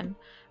brief grin.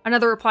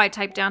 Another reply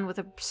typed down with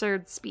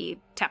absurd speed.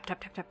 Tap, tap,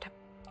 tap, tap, tap.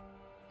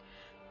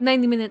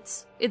 90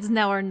 minutes. It's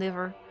now or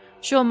never.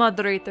 Show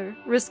moderator.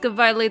 Risk of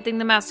violating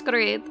the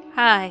Masquerade.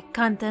 Hi,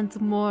 content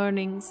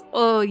mornings.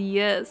 Oh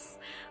yes.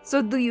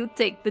 So do you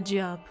take the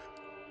job?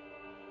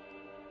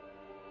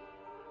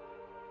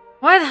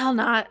 Why the hell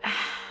not?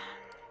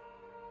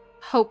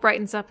 Hope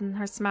brightens up and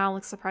her smile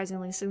looks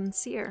surprisingly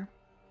sincere.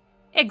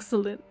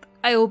 Excellent.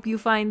 I hope you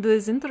find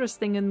this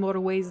interesting in more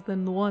ways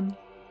than one.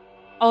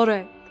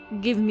 Alright,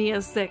 give me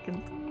a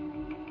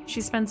second. She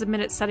spends a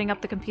minute setting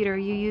up the computer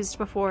you used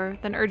before,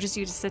 then urges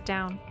you to sit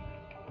down.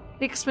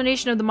 The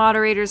explanation of the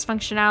moderator's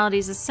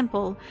functionalities is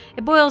simple.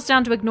 It boils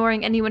down to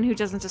ignoring anyone who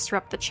doesn't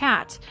disrupt the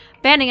chat,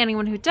 banning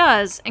anyone who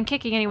does, and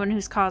kicking anyone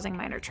who's causing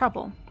minor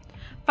trouble.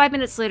 5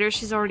 minutes later,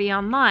 she's already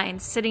online,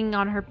 sitting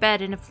on her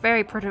bed in a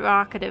very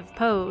provocative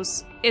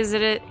pose.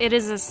 It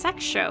is a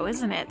sex show,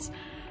 isn't it?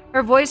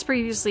 Her voice,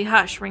 previously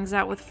hushed, rings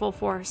out with full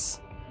force.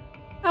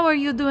 How are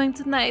you doing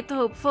tonight,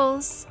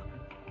 hopefuls?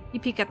 You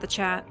peek at the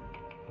chat.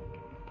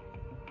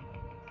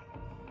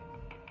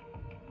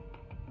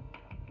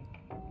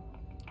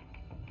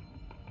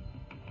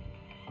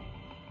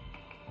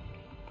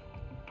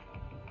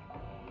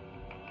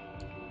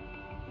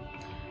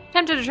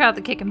 Tempted to try out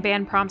the kick and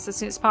ban prompts as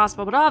soon as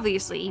possible, but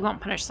obviously he won't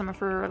punish someone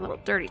for a little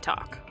dirty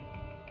talk.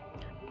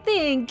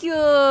 Thank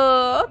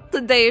you!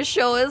 Today's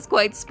show is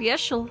quite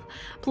special.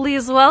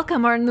 Please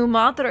welcome our new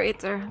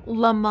moderator,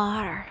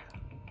 Lamar.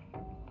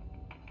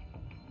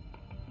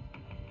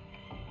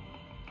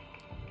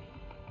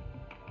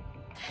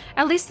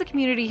 At least the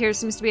community here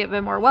seems to be a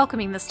bit more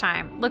welcoming this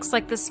time. Looks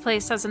like this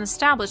place has an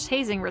established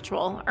hazing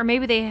ritual, or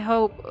maybe they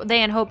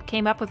and Hope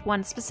came up with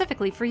one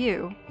specifically for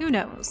you. Who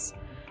knows?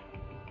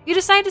 You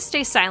decide to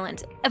stay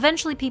silent.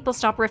 Eventually people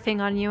stop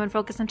riffing on you and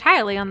focus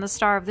entirely on the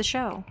star of the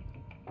show.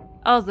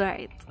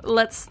 Alright,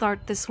 let's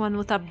start this one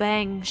with a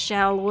bang,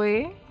 shall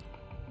we?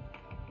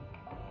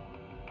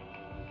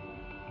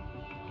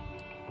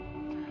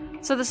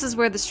 So this is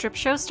where the strip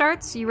show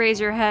starts? You raise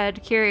your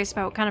head, curious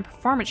about what kind of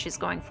performance she's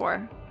going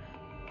for.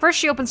 First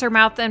she opens her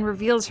mouth and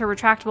reveals her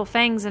retractable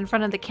fangs in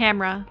front of the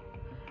camera.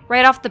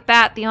 Right off the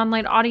bat, the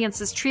online audience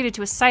is treated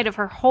to a sight of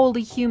her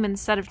wholly human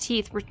set of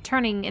teeth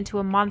returning into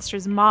a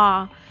monster's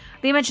maw.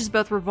 The image is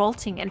both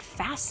revolting and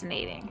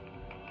fascinating.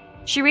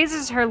 She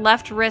raises her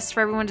left wrist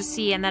for everyone to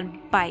see and then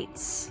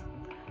bites.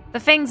 The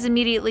fangs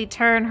immediately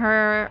turn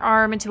her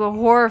arm into a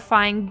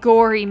horrifying,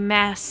 gory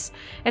mess.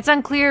 It's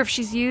unclear if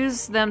she's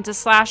used them to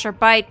slash or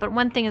bite, but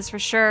one thing is for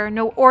sure,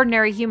 no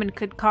ordinary human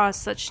could cause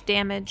such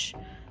damage.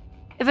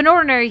 If an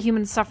ordinary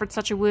human suffered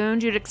such a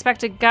wound, you'd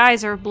expect a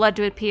geyser of blood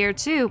to appear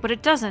too, but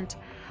it doesn't.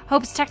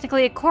 Hope's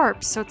technically a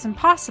corpse, so it's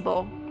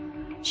impossible.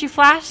 She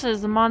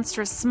flashes a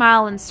monstrous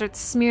smile and starts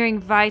smearing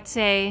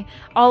vitae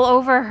all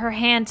over her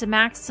hand to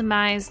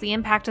maximize the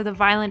impact of the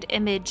violent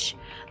image.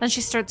 Then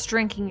she starts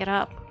drinking it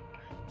up.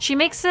 She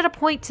makes it a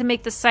point to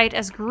make the sight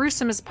as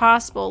gruesome as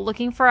possible,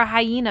 looking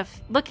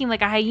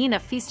like a hyena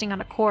feasting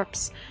on a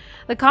corpse.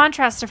 The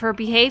contrast of her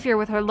behavior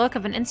with her look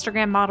of an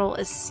Instagram model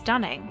is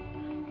stunning.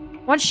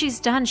 Once she's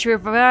done, she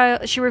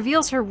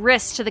reveals her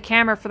wrist to the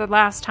camera for the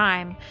last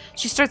time.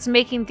 She starts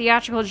making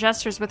theatrical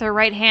gestures with her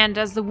right hand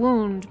as the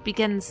wound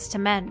begins to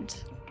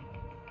mend.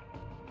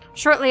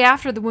 Shortly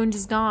after, the wound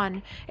is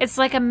gone. It's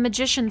like a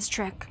magician's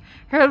trick.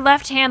 Her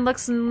left hand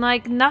looks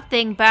like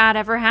nothing bad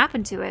ever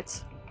happened to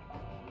it.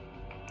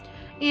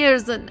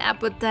 Here's an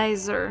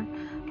appetizer.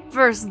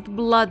 First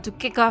blood to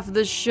kick off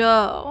the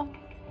show.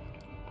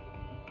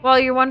 While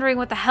you're wondering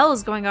what the hell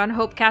is going on,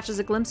 Hope catches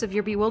a glimpse of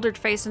your bewildered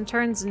face and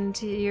turns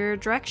into your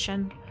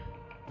direction.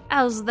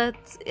 How is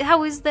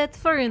that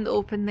for an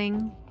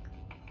opening?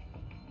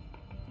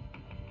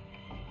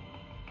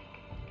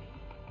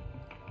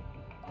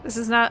 This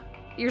is not...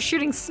 You're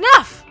shooting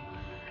snuff!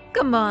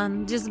 Come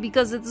on, just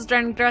because it's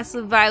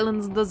transgressive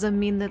violence doesn't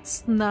mean it's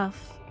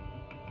snuff.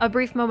 A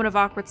brief moment of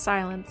awkward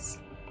silence.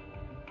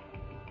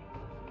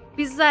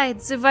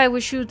 Besides, if I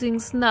was shooting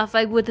snuff,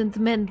 I wouldn't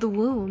mend the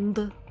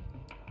wound.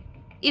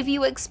 If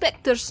you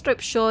expect a strip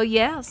show,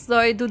 yeah,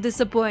 sorry to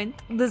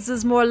disappoint. This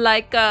is more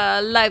like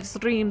a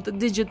live-streamed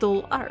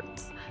digital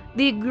art.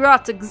 The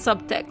erotic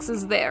subtext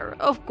is there,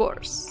 of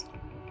course.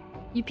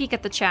 You peek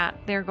at the chat.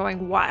 They're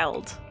going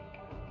wild.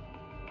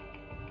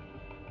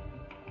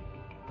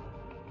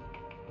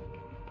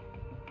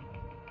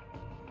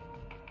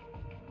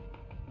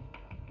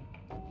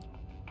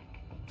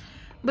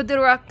 But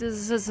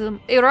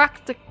eroticism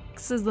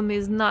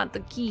is not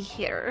the key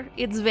here.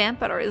 It's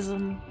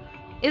vampirism.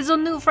 It's a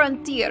new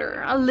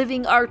frontier, a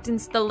living art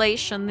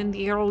installation in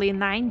the early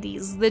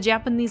 90s. The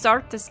Japanese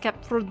artists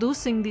kept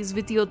producing these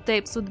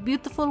videotapes with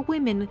beautiful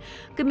women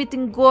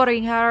committing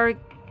gory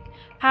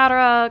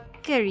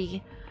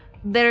harakiri.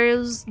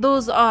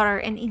 Those are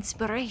an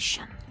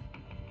inspiration.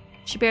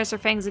 She bares her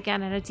fangs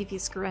again in a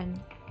devious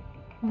grin.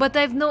 But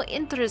I've no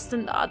interest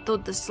in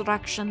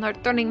auto-destruction or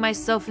turning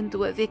myself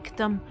into a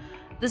victim.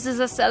 This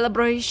is a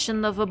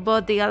celebration of a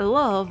body I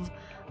love,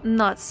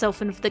 not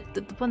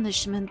self-inflicted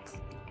punishment.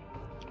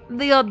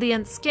 The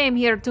audience came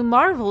here to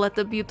marvel at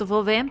the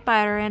beautiful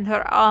vampire and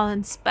her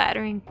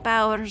awe-inspiring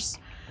powers.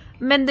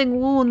 Mending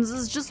wounds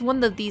is just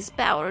one of these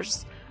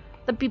powers.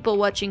 The people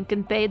watching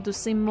can pay to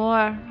see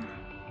more.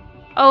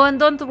 Oh, and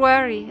don't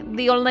worry,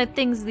 the only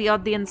things the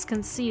audience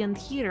can see and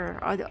hear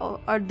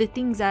are the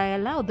things I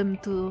allow them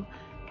to.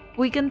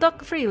 We can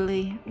talk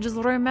freely. Just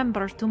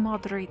remember to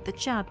moderate the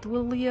chat,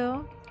 will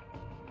you?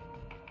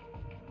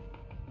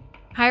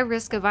 High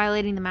risk of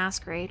violating the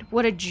Masquerade.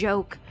 What a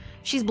joke.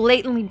 She's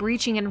blatantly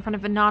breaching it in front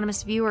of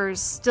anonymous viewers.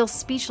 Still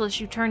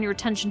speechless, you turn your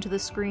attention to the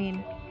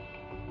screen.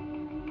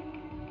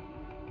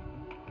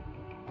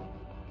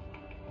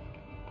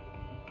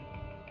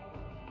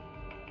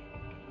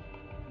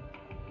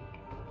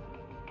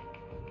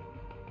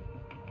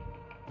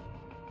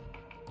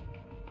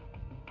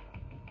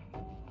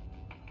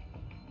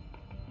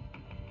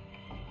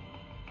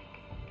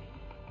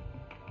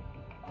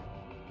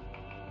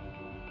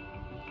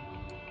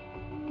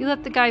 You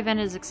let the guy vent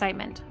his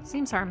excitement.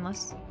 Seems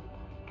harmless.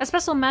 A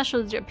special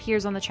message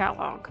appears on the chat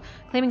log,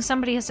 claiming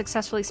somebody has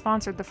successfully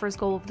sponsored the first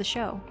goal of the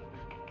show.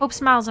 Hope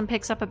smiles and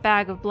picks up a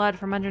bag of blood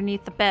from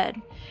underneath the bed.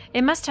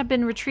 It must have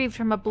been retrieved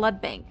from a blood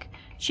bank.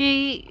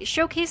 She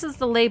showcases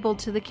the label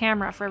to the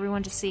camera for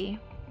everyone to see.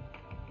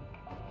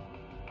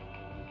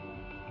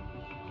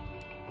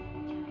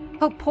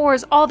 Hope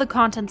pours all the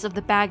contents of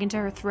the bag into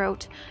her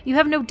throat. You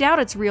have no doubt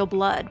it's real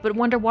blood, but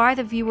wonder why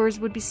the viewers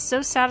would be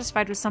so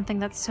satisfied with something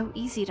that's so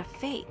easy to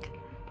fake.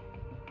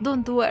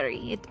 Don't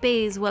worry, it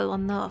pays well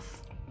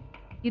enough.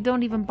 You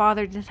don't even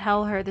bother to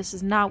tell her this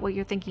is not what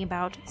you're thinking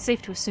about.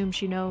 Safe to assume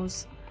she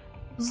knows.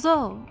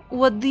 So,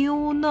 what do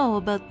you know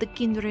about the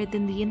kindred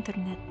and the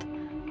internet?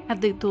 Have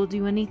they told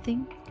you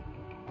anything?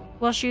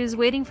 While she is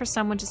waiting for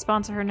someone to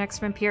sponsor her next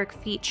vampiric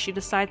feat, she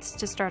decides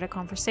to start a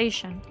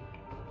conversation.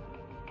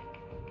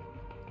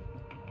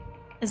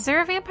 Is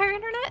there a vampire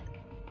internet?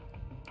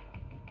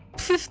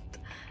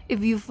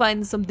 If you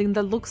find something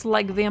that looks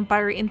like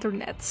vampire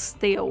internet,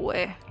 stay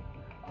away.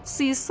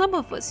 See, some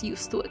of us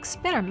used to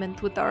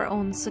experiment with our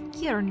own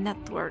secure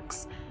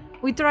networks.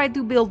 We tried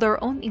to build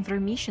our own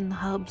information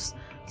hubs,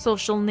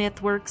 social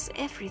networks,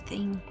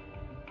 everything.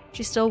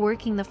 She's still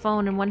working the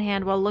phone in one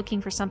hand while looking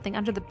for something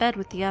under the bed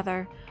with the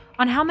other.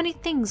 On how many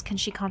things can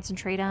she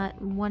concentrate on at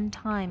one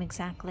time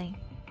exactly?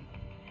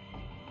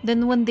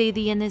 Then one day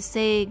the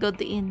NSA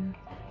got in.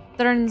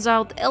 Turns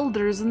out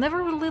elders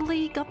never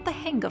really got the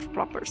hang of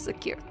proper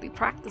security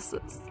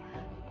practices.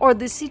 Or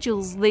the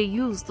sigils they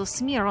used to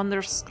smear on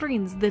their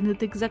screens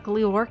didn't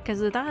exactly work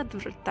as it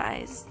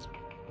advertised.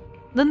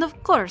 Then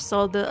of course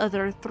all the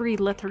other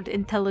three-lettered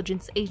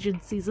intelligence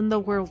agencies in the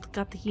world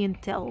got the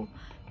intel,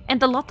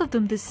 and a lot of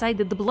them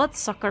decided the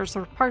bloodsuckers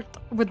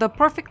were the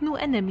perfect new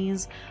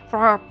enemies for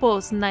our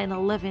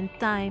post-9/11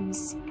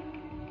 times.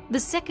 The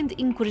Second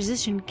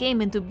Inquisition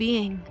came into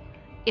being.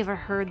 Ever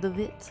heard of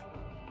it?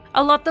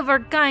 A lot of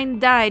our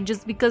kind died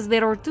just because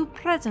they were too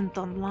present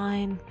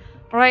online.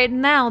 Right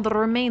now, the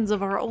remains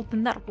of our old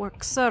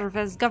network serve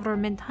as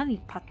government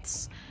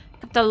honeypots,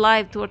 kept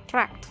alive to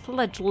attract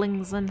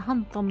fledglings and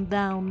hunt them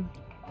down.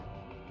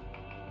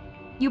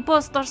 You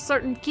post a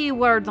certain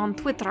keyword on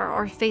Twitter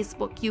or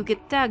Facebook, you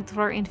get tagged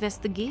for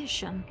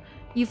investigation.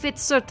 You fit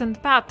certain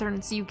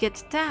patterns, you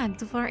get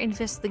tagged for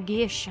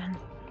investigation.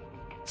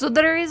 So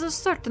there is a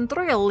certain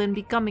thrill in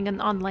becoming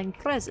an online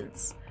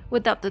presence,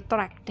 without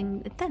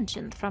attracting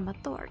attention from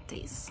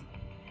authorities.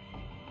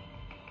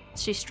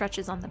 She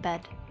stretches on the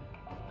bed.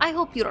 I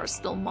hope you are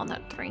still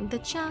monitoring the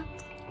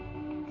chat.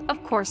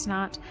 Of course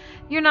not.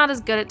 You're not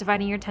as good at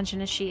dividing your attention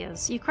as she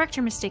is. You correct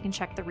your mistake and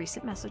check the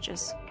recent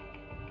messages.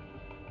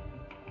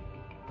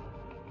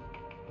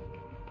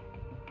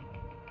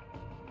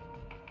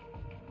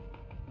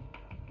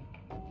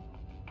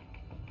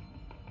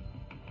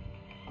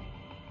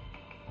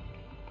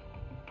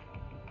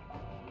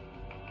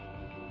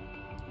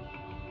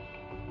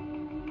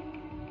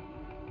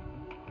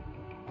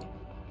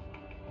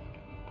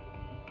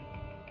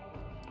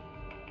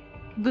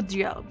 Good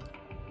job.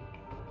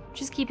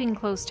 She's keeping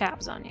close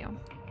tabs on you.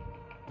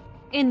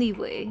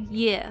 Anyway,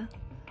 yeah.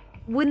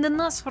 When the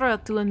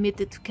Nosferatu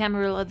admitted to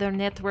Camarilla their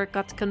network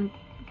got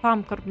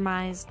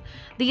compromised,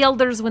 the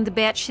elders went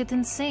batshit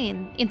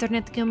insane.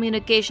 Internet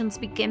communications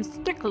became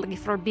strictly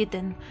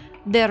forbidden.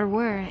 There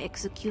were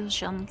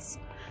executions.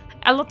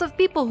 A lot of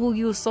people who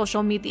use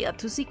social media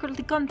to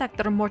secretly contact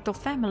their mortal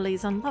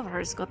families and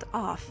lovers got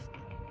off.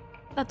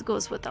 That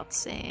goes without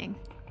saying.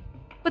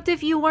 But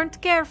if you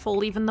weren't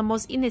careful, even the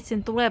most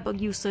innocent web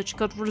usage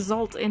could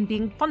result in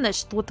being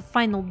punished with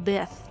final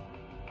death.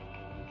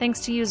 Thanks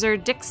to user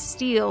Dick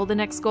Steele, the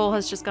next goal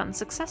has just gotten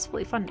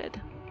successfully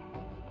funded.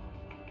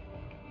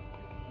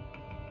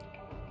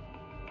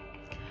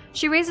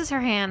 She raises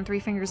her hand,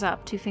 3 fingers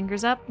up, 2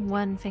 fingers up,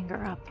 1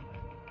 finger up.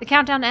 The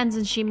countdown ends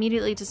and she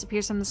immediately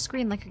disappears from the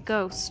screen like a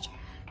ghost.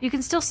 You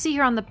can still see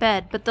her on the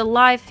bed, but the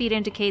live feed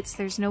indicates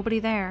there's nobody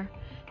there.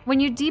 When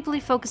you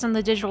deeply focus on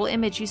the digital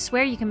image, you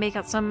swear you can make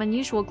out some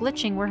unusual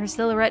glitching where her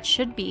silhouette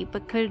should be,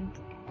 but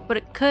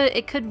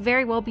it could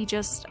very well be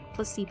just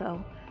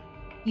placebo.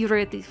 You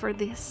ready for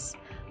this?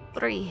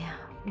 3,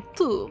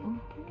 2,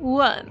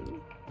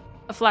 1.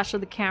 A flash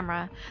of the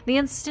camera. The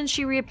instant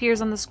she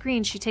reappears on the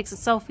screen, she takes a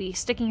selfie,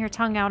 sticking her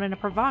tongue out in a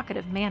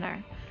provocative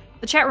manner.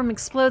 The chat room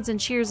explodes and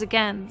cheers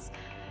again.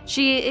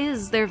 She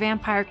is their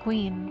vampire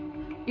queen.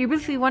 You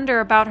briefly wonder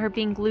about her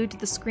being glued to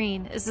the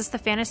screen. Is this the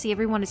fantasy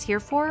everyone is here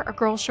for? A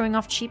girl showing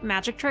off cheap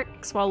magic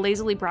tricks while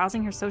lazily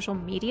browsing her social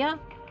media?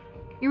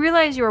 You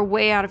realize you are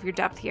way out of your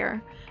depth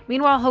here.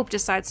 Meanwhile, Hope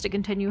decides to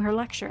continue her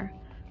lecture.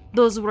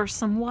 Those were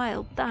some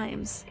wild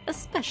times,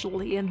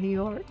 especially in New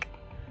York.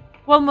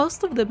 While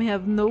most of them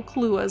have no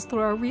clue as to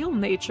our real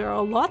nature,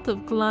 a lot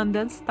of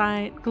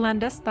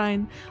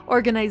clandestine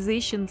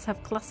organizations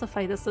have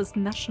classified us as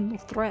national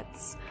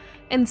threats.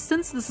 And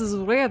since this is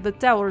where the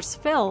towers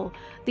fell,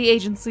 the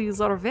agencies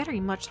are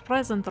very much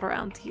present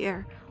around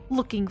here,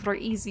 looking for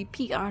easy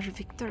PR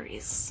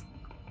victories.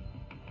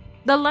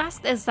 The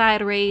last SI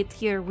raid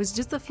here was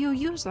just a few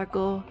years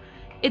ago.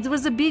 It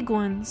was a big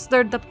one,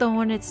 stirred up the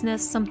hornet's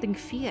nest something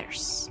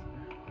fierce.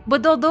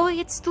 But although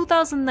it's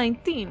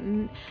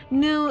 2019,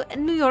 New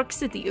York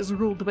City is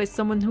ruled by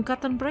someone who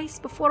got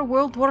embraced before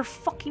World War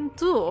fucking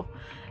II,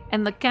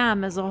 and the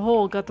cam as a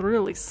whole got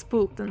really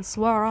spooked and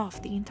swore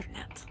off the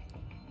internet.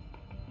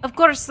 Of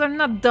course, they're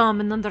not dumb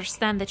and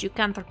understand that you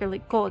can't really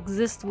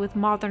coexist with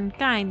modern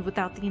kind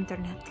without the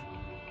internet.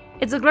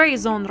 It's a gray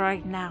zone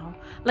right now,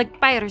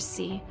 like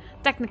piracy,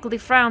 technically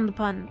frowned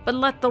upon, but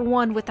let the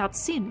one without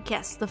sin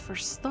cast the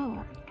first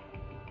stone.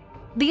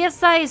 The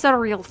SI is a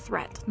real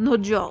threat, no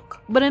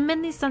joke, but in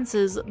many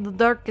senses, the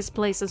darkest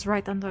place is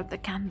right under the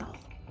candle.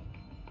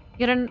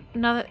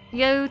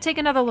 You take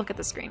another look at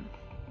the screen.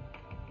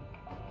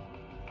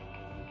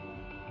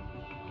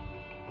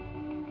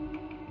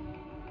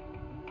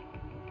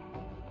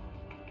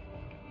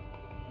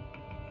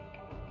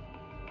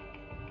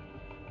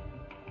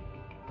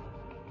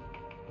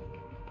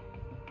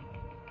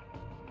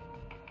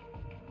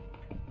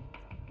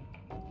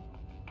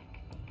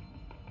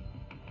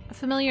 A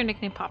familiar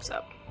nickname pops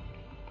up.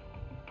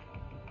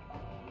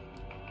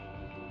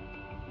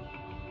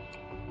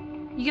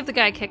 You give the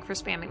guy a kick for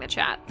spamming the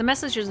chat. The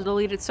message is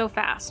deleted so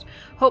fast.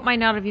 Hope might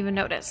not have even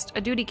noticed.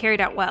 A duty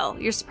carried out well.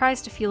 You're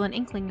surprised to feel an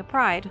inkling of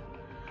pride.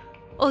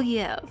 Oh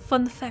yeah,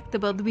 fun fact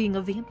about being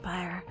a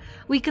vampire.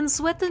 We can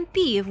sweat and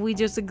pee if we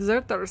just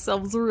exert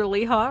ourselves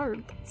really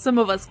hard. Some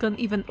of us can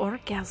even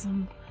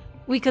orgasm.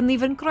 We can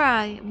even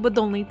cry, but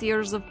only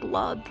tears of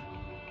blood.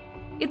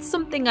 It's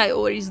something I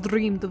always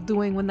dreamed of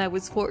doing when I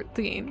was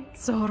 14.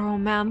 So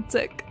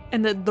romantic,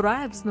 and it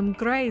drives them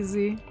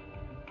crazy.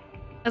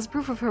 As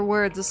proof of her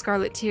words, a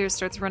scarlet tear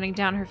starts running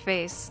down her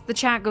face. The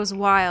chat goes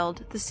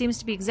wild. This seems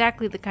to be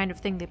exactly the kind of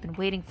thing they've been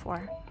waiting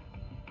for.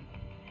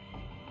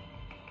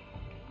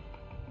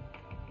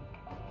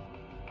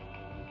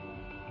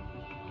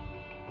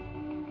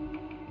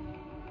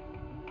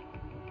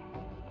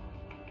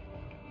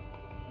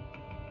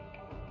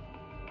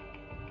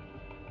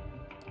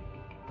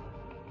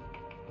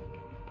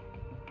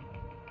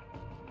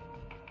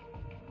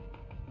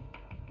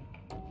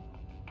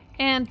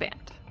 And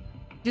banned.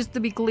 Just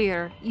to be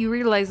clear, you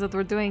realize that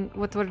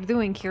what we're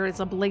doing here is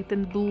a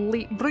blatant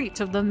breach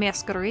of the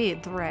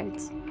Masquerade,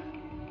 right?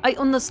 I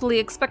honestly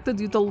expected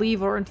you to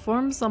leave or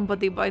inform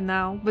somebody by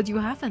now, but you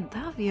haven't,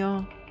 have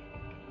you?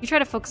 You try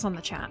to focus on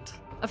the chat.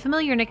 A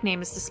familiar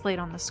nickname is displayed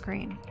on the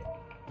screen.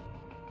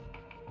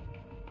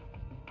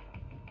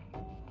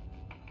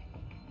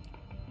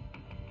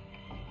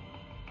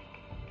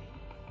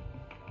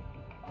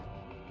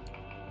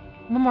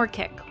 One more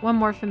kick, one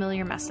more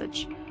familiar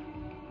message.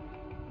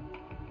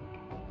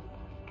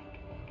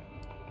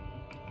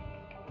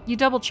 You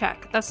double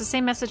check. That's the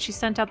same message she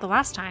sent out the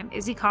last time.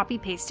 Is he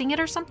copy-pasting it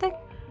or something?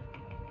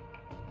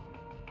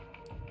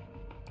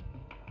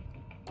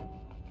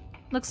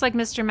 Looks like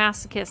Mr.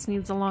 Masochist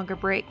needs a longer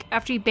break.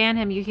 After you ban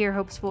him, you hear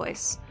Hope's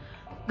voice.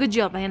 Good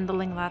job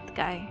handling that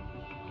guy.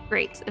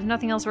 Great. If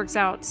nothing else works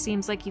out,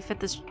 seems like you fit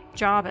this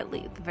job at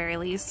the very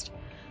least.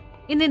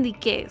 In any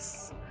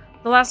case,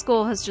 the last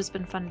goal has just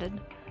been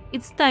funded.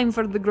 It's time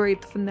for the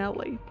great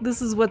finale.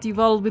 This is what you've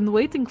all been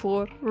waiting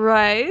for,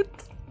 right?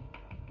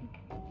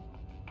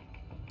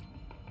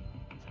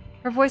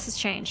 Her voice has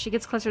changed. She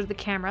gets closer to the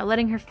camera,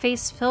 letting her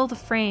face fill the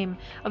frame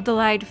of the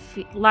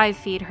live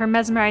feed. Her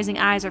mesmerizing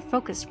eyes are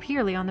focused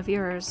purely on the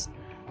viewers.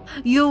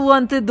 You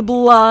wanted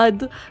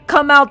blood?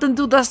 Come out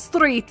into the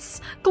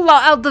streets, claw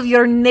out of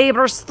your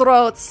neighbors'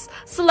 throats,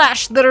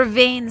 slash their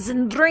veins,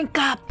 and drink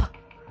up!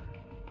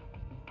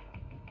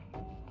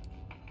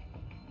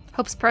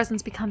 Hope's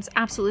presence becomes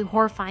absolutely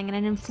horrifying, and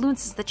it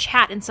influences the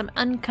chat in some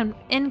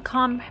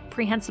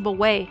incomprehensible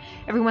way.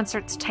 Everyone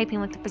starts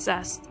typing like they're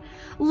possessed.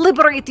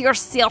 Liberate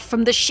yourself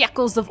from the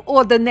shackles of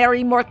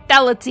ordinary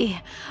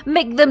mortality.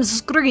 Make them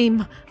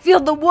scream. Feel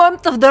the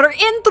warmth of their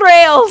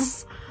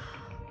entrails.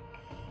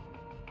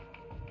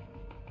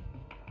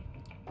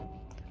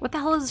 What the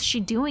hell is she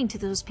doing to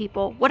those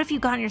people? What have you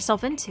gotten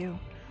yourself into?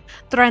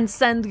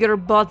 Transcend your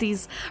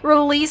bodies.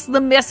 Release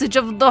the message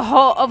of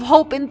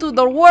hope into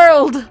the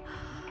world.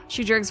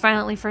 She jerks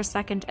violently for a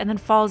second and then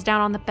falls down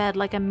on the bed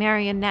like a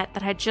marionette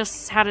that had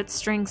just had its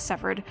strings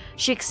severed.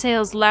 She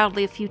exhales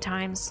loudly a few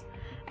times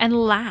and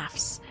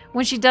laughs.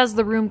 When she does,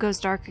 the room goes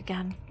dark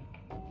again.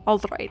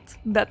 Alright,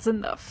 that's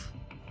enough.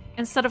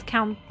 Instead of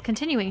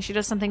continuing, she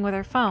does something with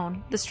her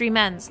phone. The stream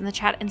ends and the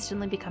chat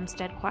instantly becomes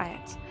dead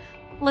quiet.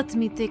 Let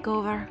me take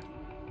over.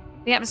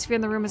 The atmosphere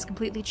in the room has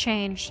completely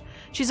changed.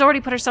 She's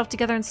already put herself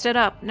together and stood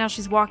up. Now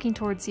she's walking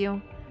towards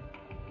you.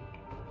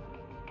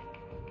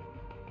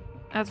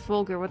 That's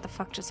vulgar. What the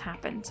fuck just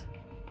happened?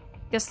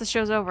 Guess the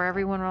show's over.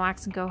 Everyone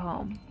relax and go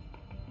home.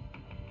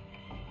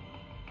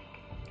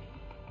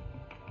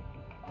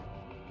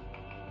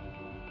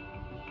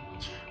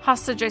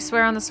 Hostage, I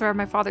swear on the swear of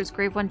my father's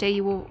grave, one day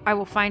I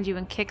will find you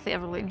and kick the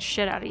ever-living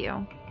shit out of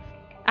you.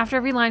 After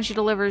every line she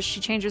delivers,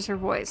 she changes her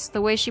voice, the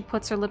way she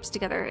puts her lips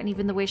together, and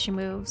even the way she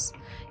moves.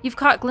 You've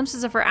caught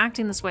glimpses of her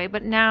acting this way,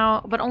 but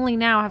only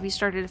now have you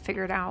started to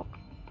figure it out.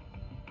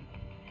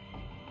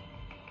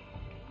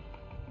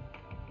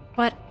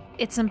 But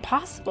it's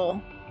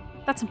impossible.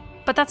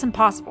 That's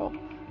impossible.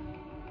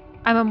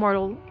 I'm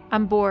immortal.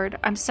 I'm bored.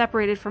 I'm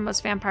separated from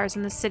most vampires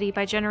in the city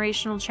by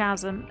generational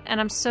chasm, and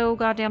I'm so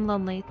goddamn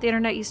lonely. The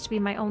internet used to be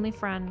my only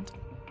friend.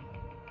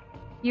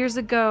 Years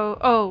ago...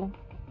 Oh.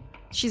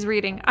 She's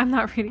reading. I'm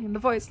not reading in the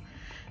voice.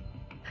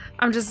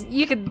 I'm just...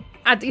 You could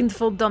add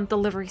info dump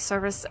delivery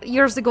service.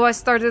 Years ago, I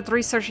started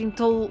researching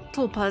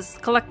tulpas,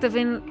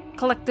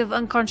 collective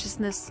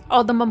unconsciousness,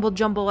 all the mumble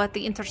jumble at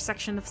the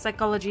intersection of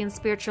psychology and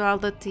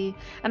spirituality,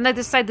 and I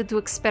decided to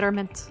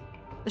experiment.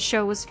 The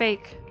show was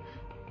fake.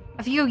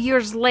 A few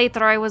years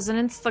later, I was an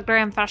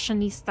Instagram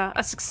fashionista,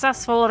 a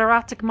successful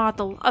erotic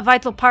model, a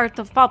vital part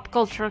of pop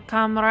culture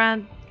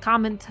commentariat,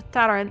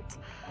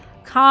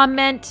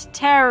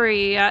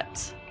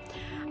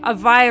 a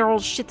viral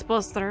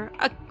shitposter,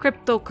 a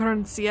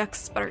cryptocurrency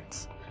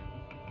expert.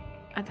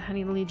 At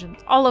Honey Legion,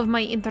 all of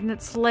my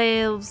internet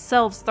slave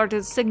selves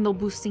started signal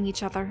boosting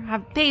each other,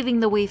 paving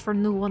the way for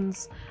new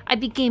ones. I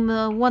became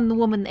a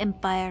one-woman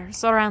empire,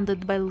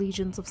 surrounded by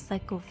legions of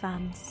psycho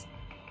fans.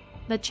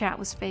 The chat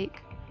was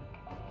fake.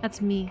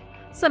 That's me.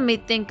 Some may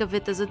think of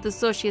it as a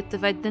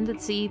dissociative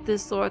identity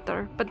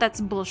disorder, but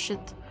that's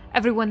bullshit.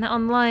 Everyone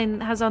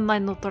online has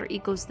online alter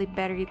egos they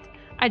buried.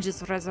 I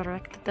just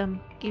resurrected them,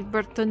 gave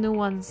birth to new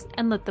ones,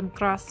 and let them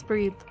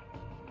crossbreed.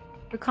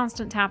 Her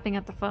constant tapping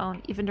at the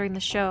phone, even during the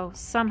show,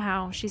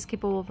 somehow she's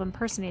capable of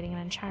impersonating an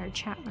entire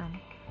chat room.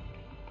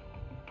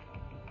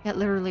 Yet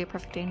literally a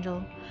perfect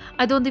angel.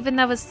 I don't even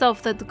have a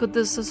self that could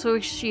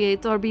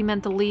disassociate or be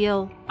mentally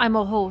ill. I'm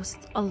a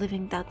host, a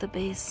living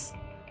database.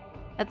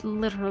 At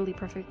literally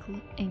perfect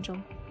angel.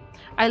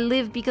 I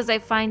live because I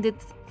find it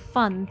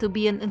fun to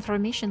be an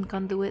information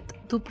conduit,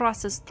 to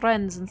process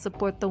trends and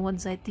support the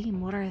ones I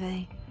deem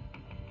worthy.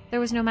 There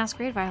was no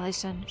Masquerade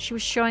violation. She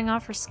was showing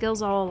off her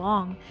skills all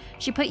along.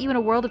 She put you in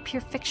a world of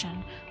pure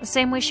fiction, the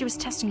same way she was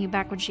testing you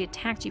back when she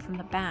attacked you from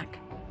the back.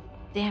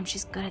 Damn,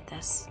 she's good at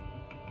this.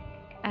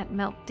 At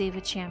Melt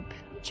David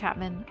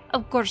Chapman.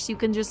 Of course, you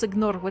can just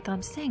ignore what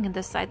I'm saying and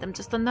decide I'm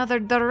just another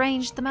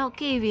deranged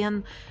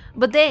Malkavian.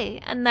 But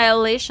hey,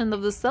 annihilation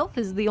of the self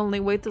is the only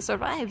way to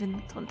survive in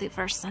the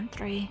 21st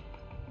century.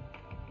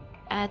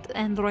 At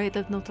Android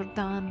of Notre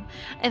Dame.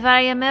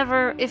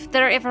 If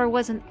there ever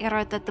was an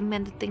era that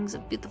demanded things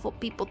of beautiful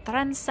people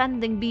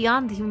transcending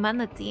beyond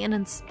humanity and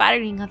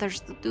inspiring others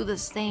to do the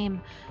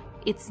same,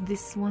 it's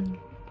this one.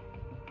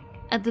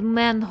 At the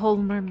Manhole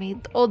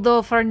Mermaid,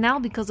 although for now,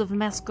 because of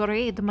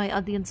Masquerade, my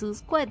audience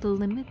is quite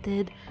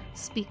limited.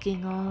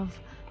 Speaking of,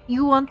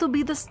 you want to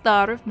be the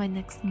star of my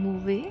next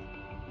movie?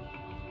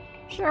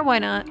 Sure, why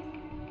not?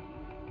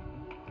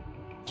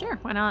 Sure,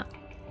 why not?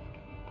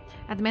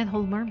 At the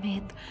Manhole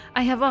Mermaid,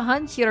 I have a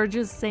hunch you're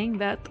just saying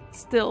that.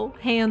 Still,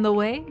 hey, on the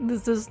way,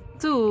 this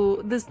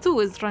too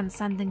is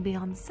transcending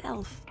beyond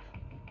self.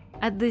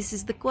 And this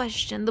is the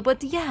question,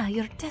 but yeah,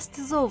 your test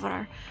is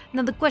over.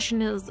 Now the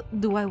question is,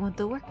 do I want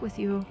to work with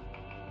you?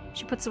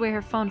 She puts away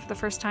her phone for the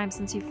first time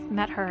since you've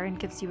met her and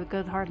gives you a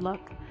good hard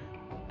look.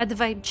 A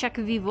divide check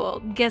vivo,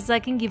 guess I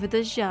can give it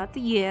a shot,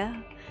 yeah.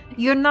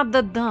 You're not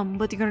that dumb,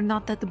 but you're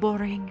not that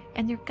boring,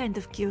 and you're kind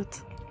of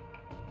cute.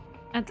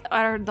 At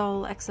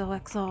Ardol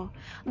XOXO,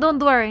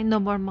 don't worry, no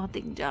more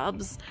modding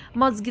jobs.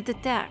 Mods get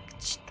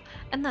attacked,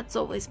 and that's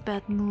always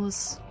bad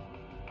news.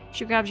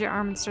 She grabs your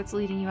arm and starts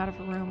leading you out of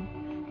her room.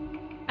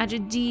 At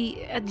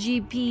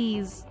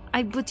GPs,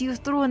 I put you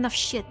through enough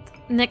shit.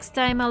 Next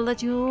time I'll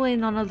let you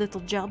in on a little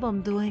job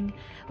I'm doing.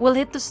 We'll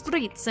hit the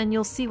streets and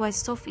you'll see why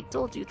Sophie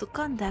told you to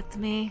contact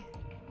me.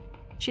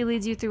 She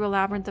leads you through a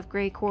labyrinth of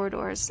grey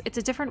corridors. It's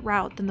a different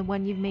route than the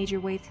one you've made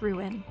your way through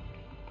in.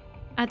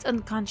 At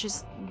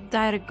unconscious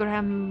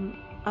diagram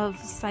of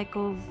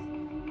psychic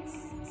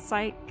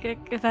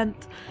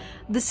event,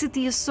 the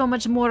city is so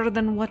much more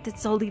than what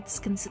its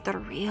elites consider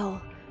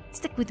real.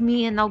 Stick with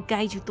me and I'll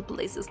guide you to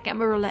places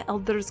Camarilla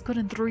elders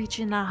couldn't reach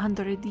in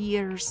 100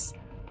 years.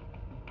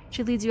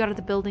 She leads you out of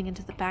the building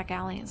into the back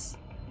alleys.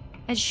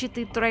 A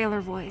shitty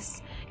trailer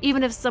voice.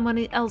 Even if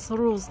someone else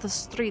rules the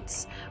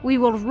streets, we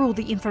will rule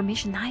the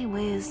information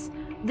highways.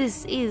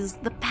 This is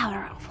the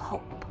power of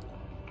hope.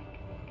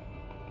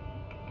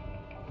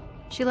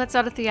 She lets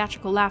out a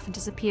theatrical laugh and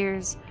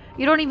disappears.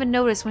 You don't even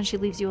notice when she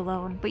leaves you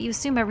alone, but you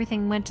assume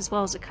everything went as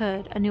well as it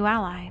could. A new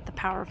ally, the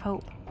power of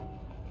hope.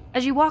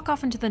 As you walk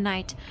off into the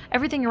night,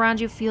 everything around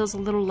you feels a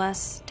little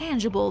less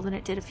tangible than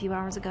it did a few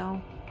hours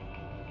ago.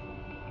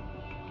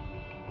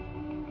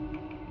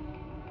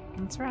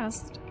 Let's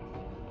rest.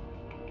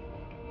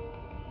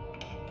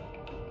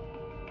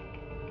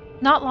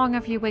 Not long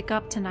after you wake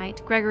up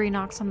tonight, Gregory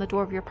knocks on the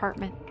door of your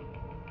apartment.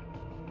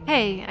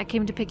 Hey, I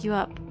came to pick you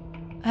up.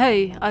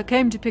 Hey, I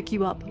came to pick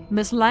you up.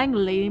 Miss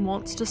Langley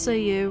wants to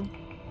see you.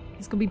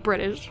 He's gonna be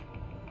British.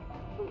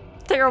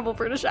 Terrible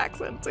British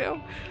accent, too.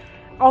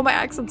 All my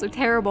accents are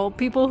terrible.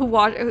 People who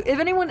watch... If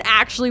anyone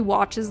actually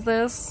watches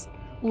this,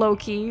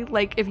 low-key,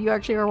 like, if you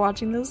actually are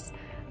watching this,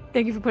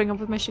 thank you for putting up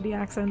with my shitty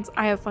accents.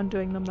 I have fun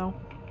doing them, though.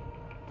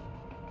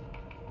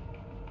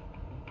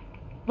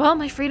 Well,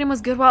 my freedom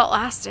was good while it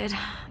lasted.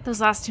 Those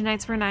last 2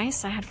 nights were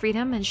nice. I had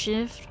freedom and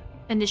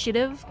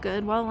initiative.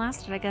 Good while it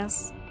lasted, I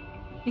guess.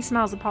 He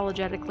smiles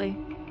apologetically.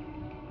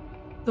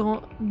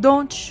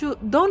 Don't shoot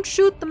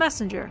the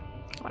messenger.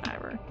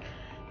 Whatever.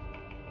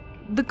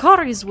 The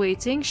Coteries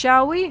waiting,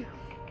 shall we?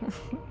 I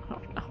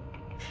don't know.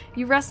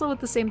 You wrestle with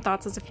the same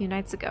thoughts as a few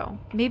nights ago.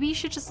 Maybe you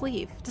should just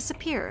leave.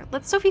 Disappear.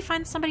 Let Sophie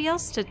find somebody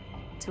else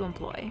to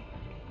employ.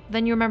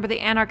 Then you remember the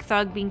Anarch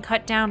thug being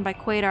cut down by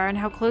Quadar and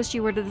how close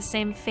you were to the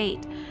same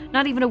fate,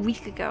 not even a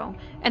week ago,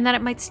 and that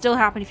it might still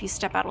happen if you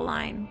step out of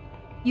line.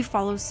 You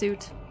follow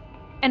suit.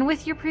 And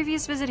with your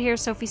previous visit here,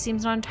 Sophie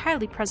seems not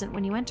entirely present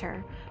when you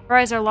enter. Her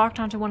eyes are locked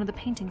onto one of the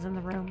paintings in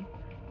the room.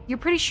 You're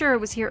pretty sure it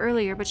was here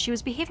earlier, but she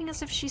was behaving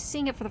as if she's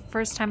seeing it for the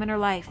first time in her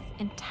life,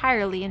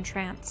 entirely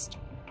entranced.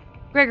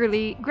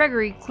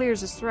 Gregory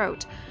clears his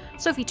throat.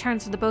 Sophie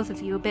turns to the both of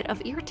you, a bit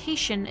of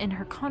irritation in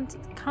her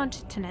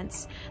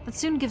countenance that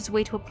soon gives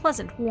way to a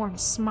pleasant, warm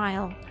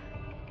smile.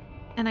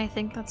 And I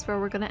think that's where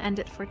we're going to end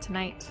it for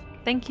tonight.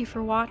 Thank you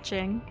for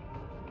watching.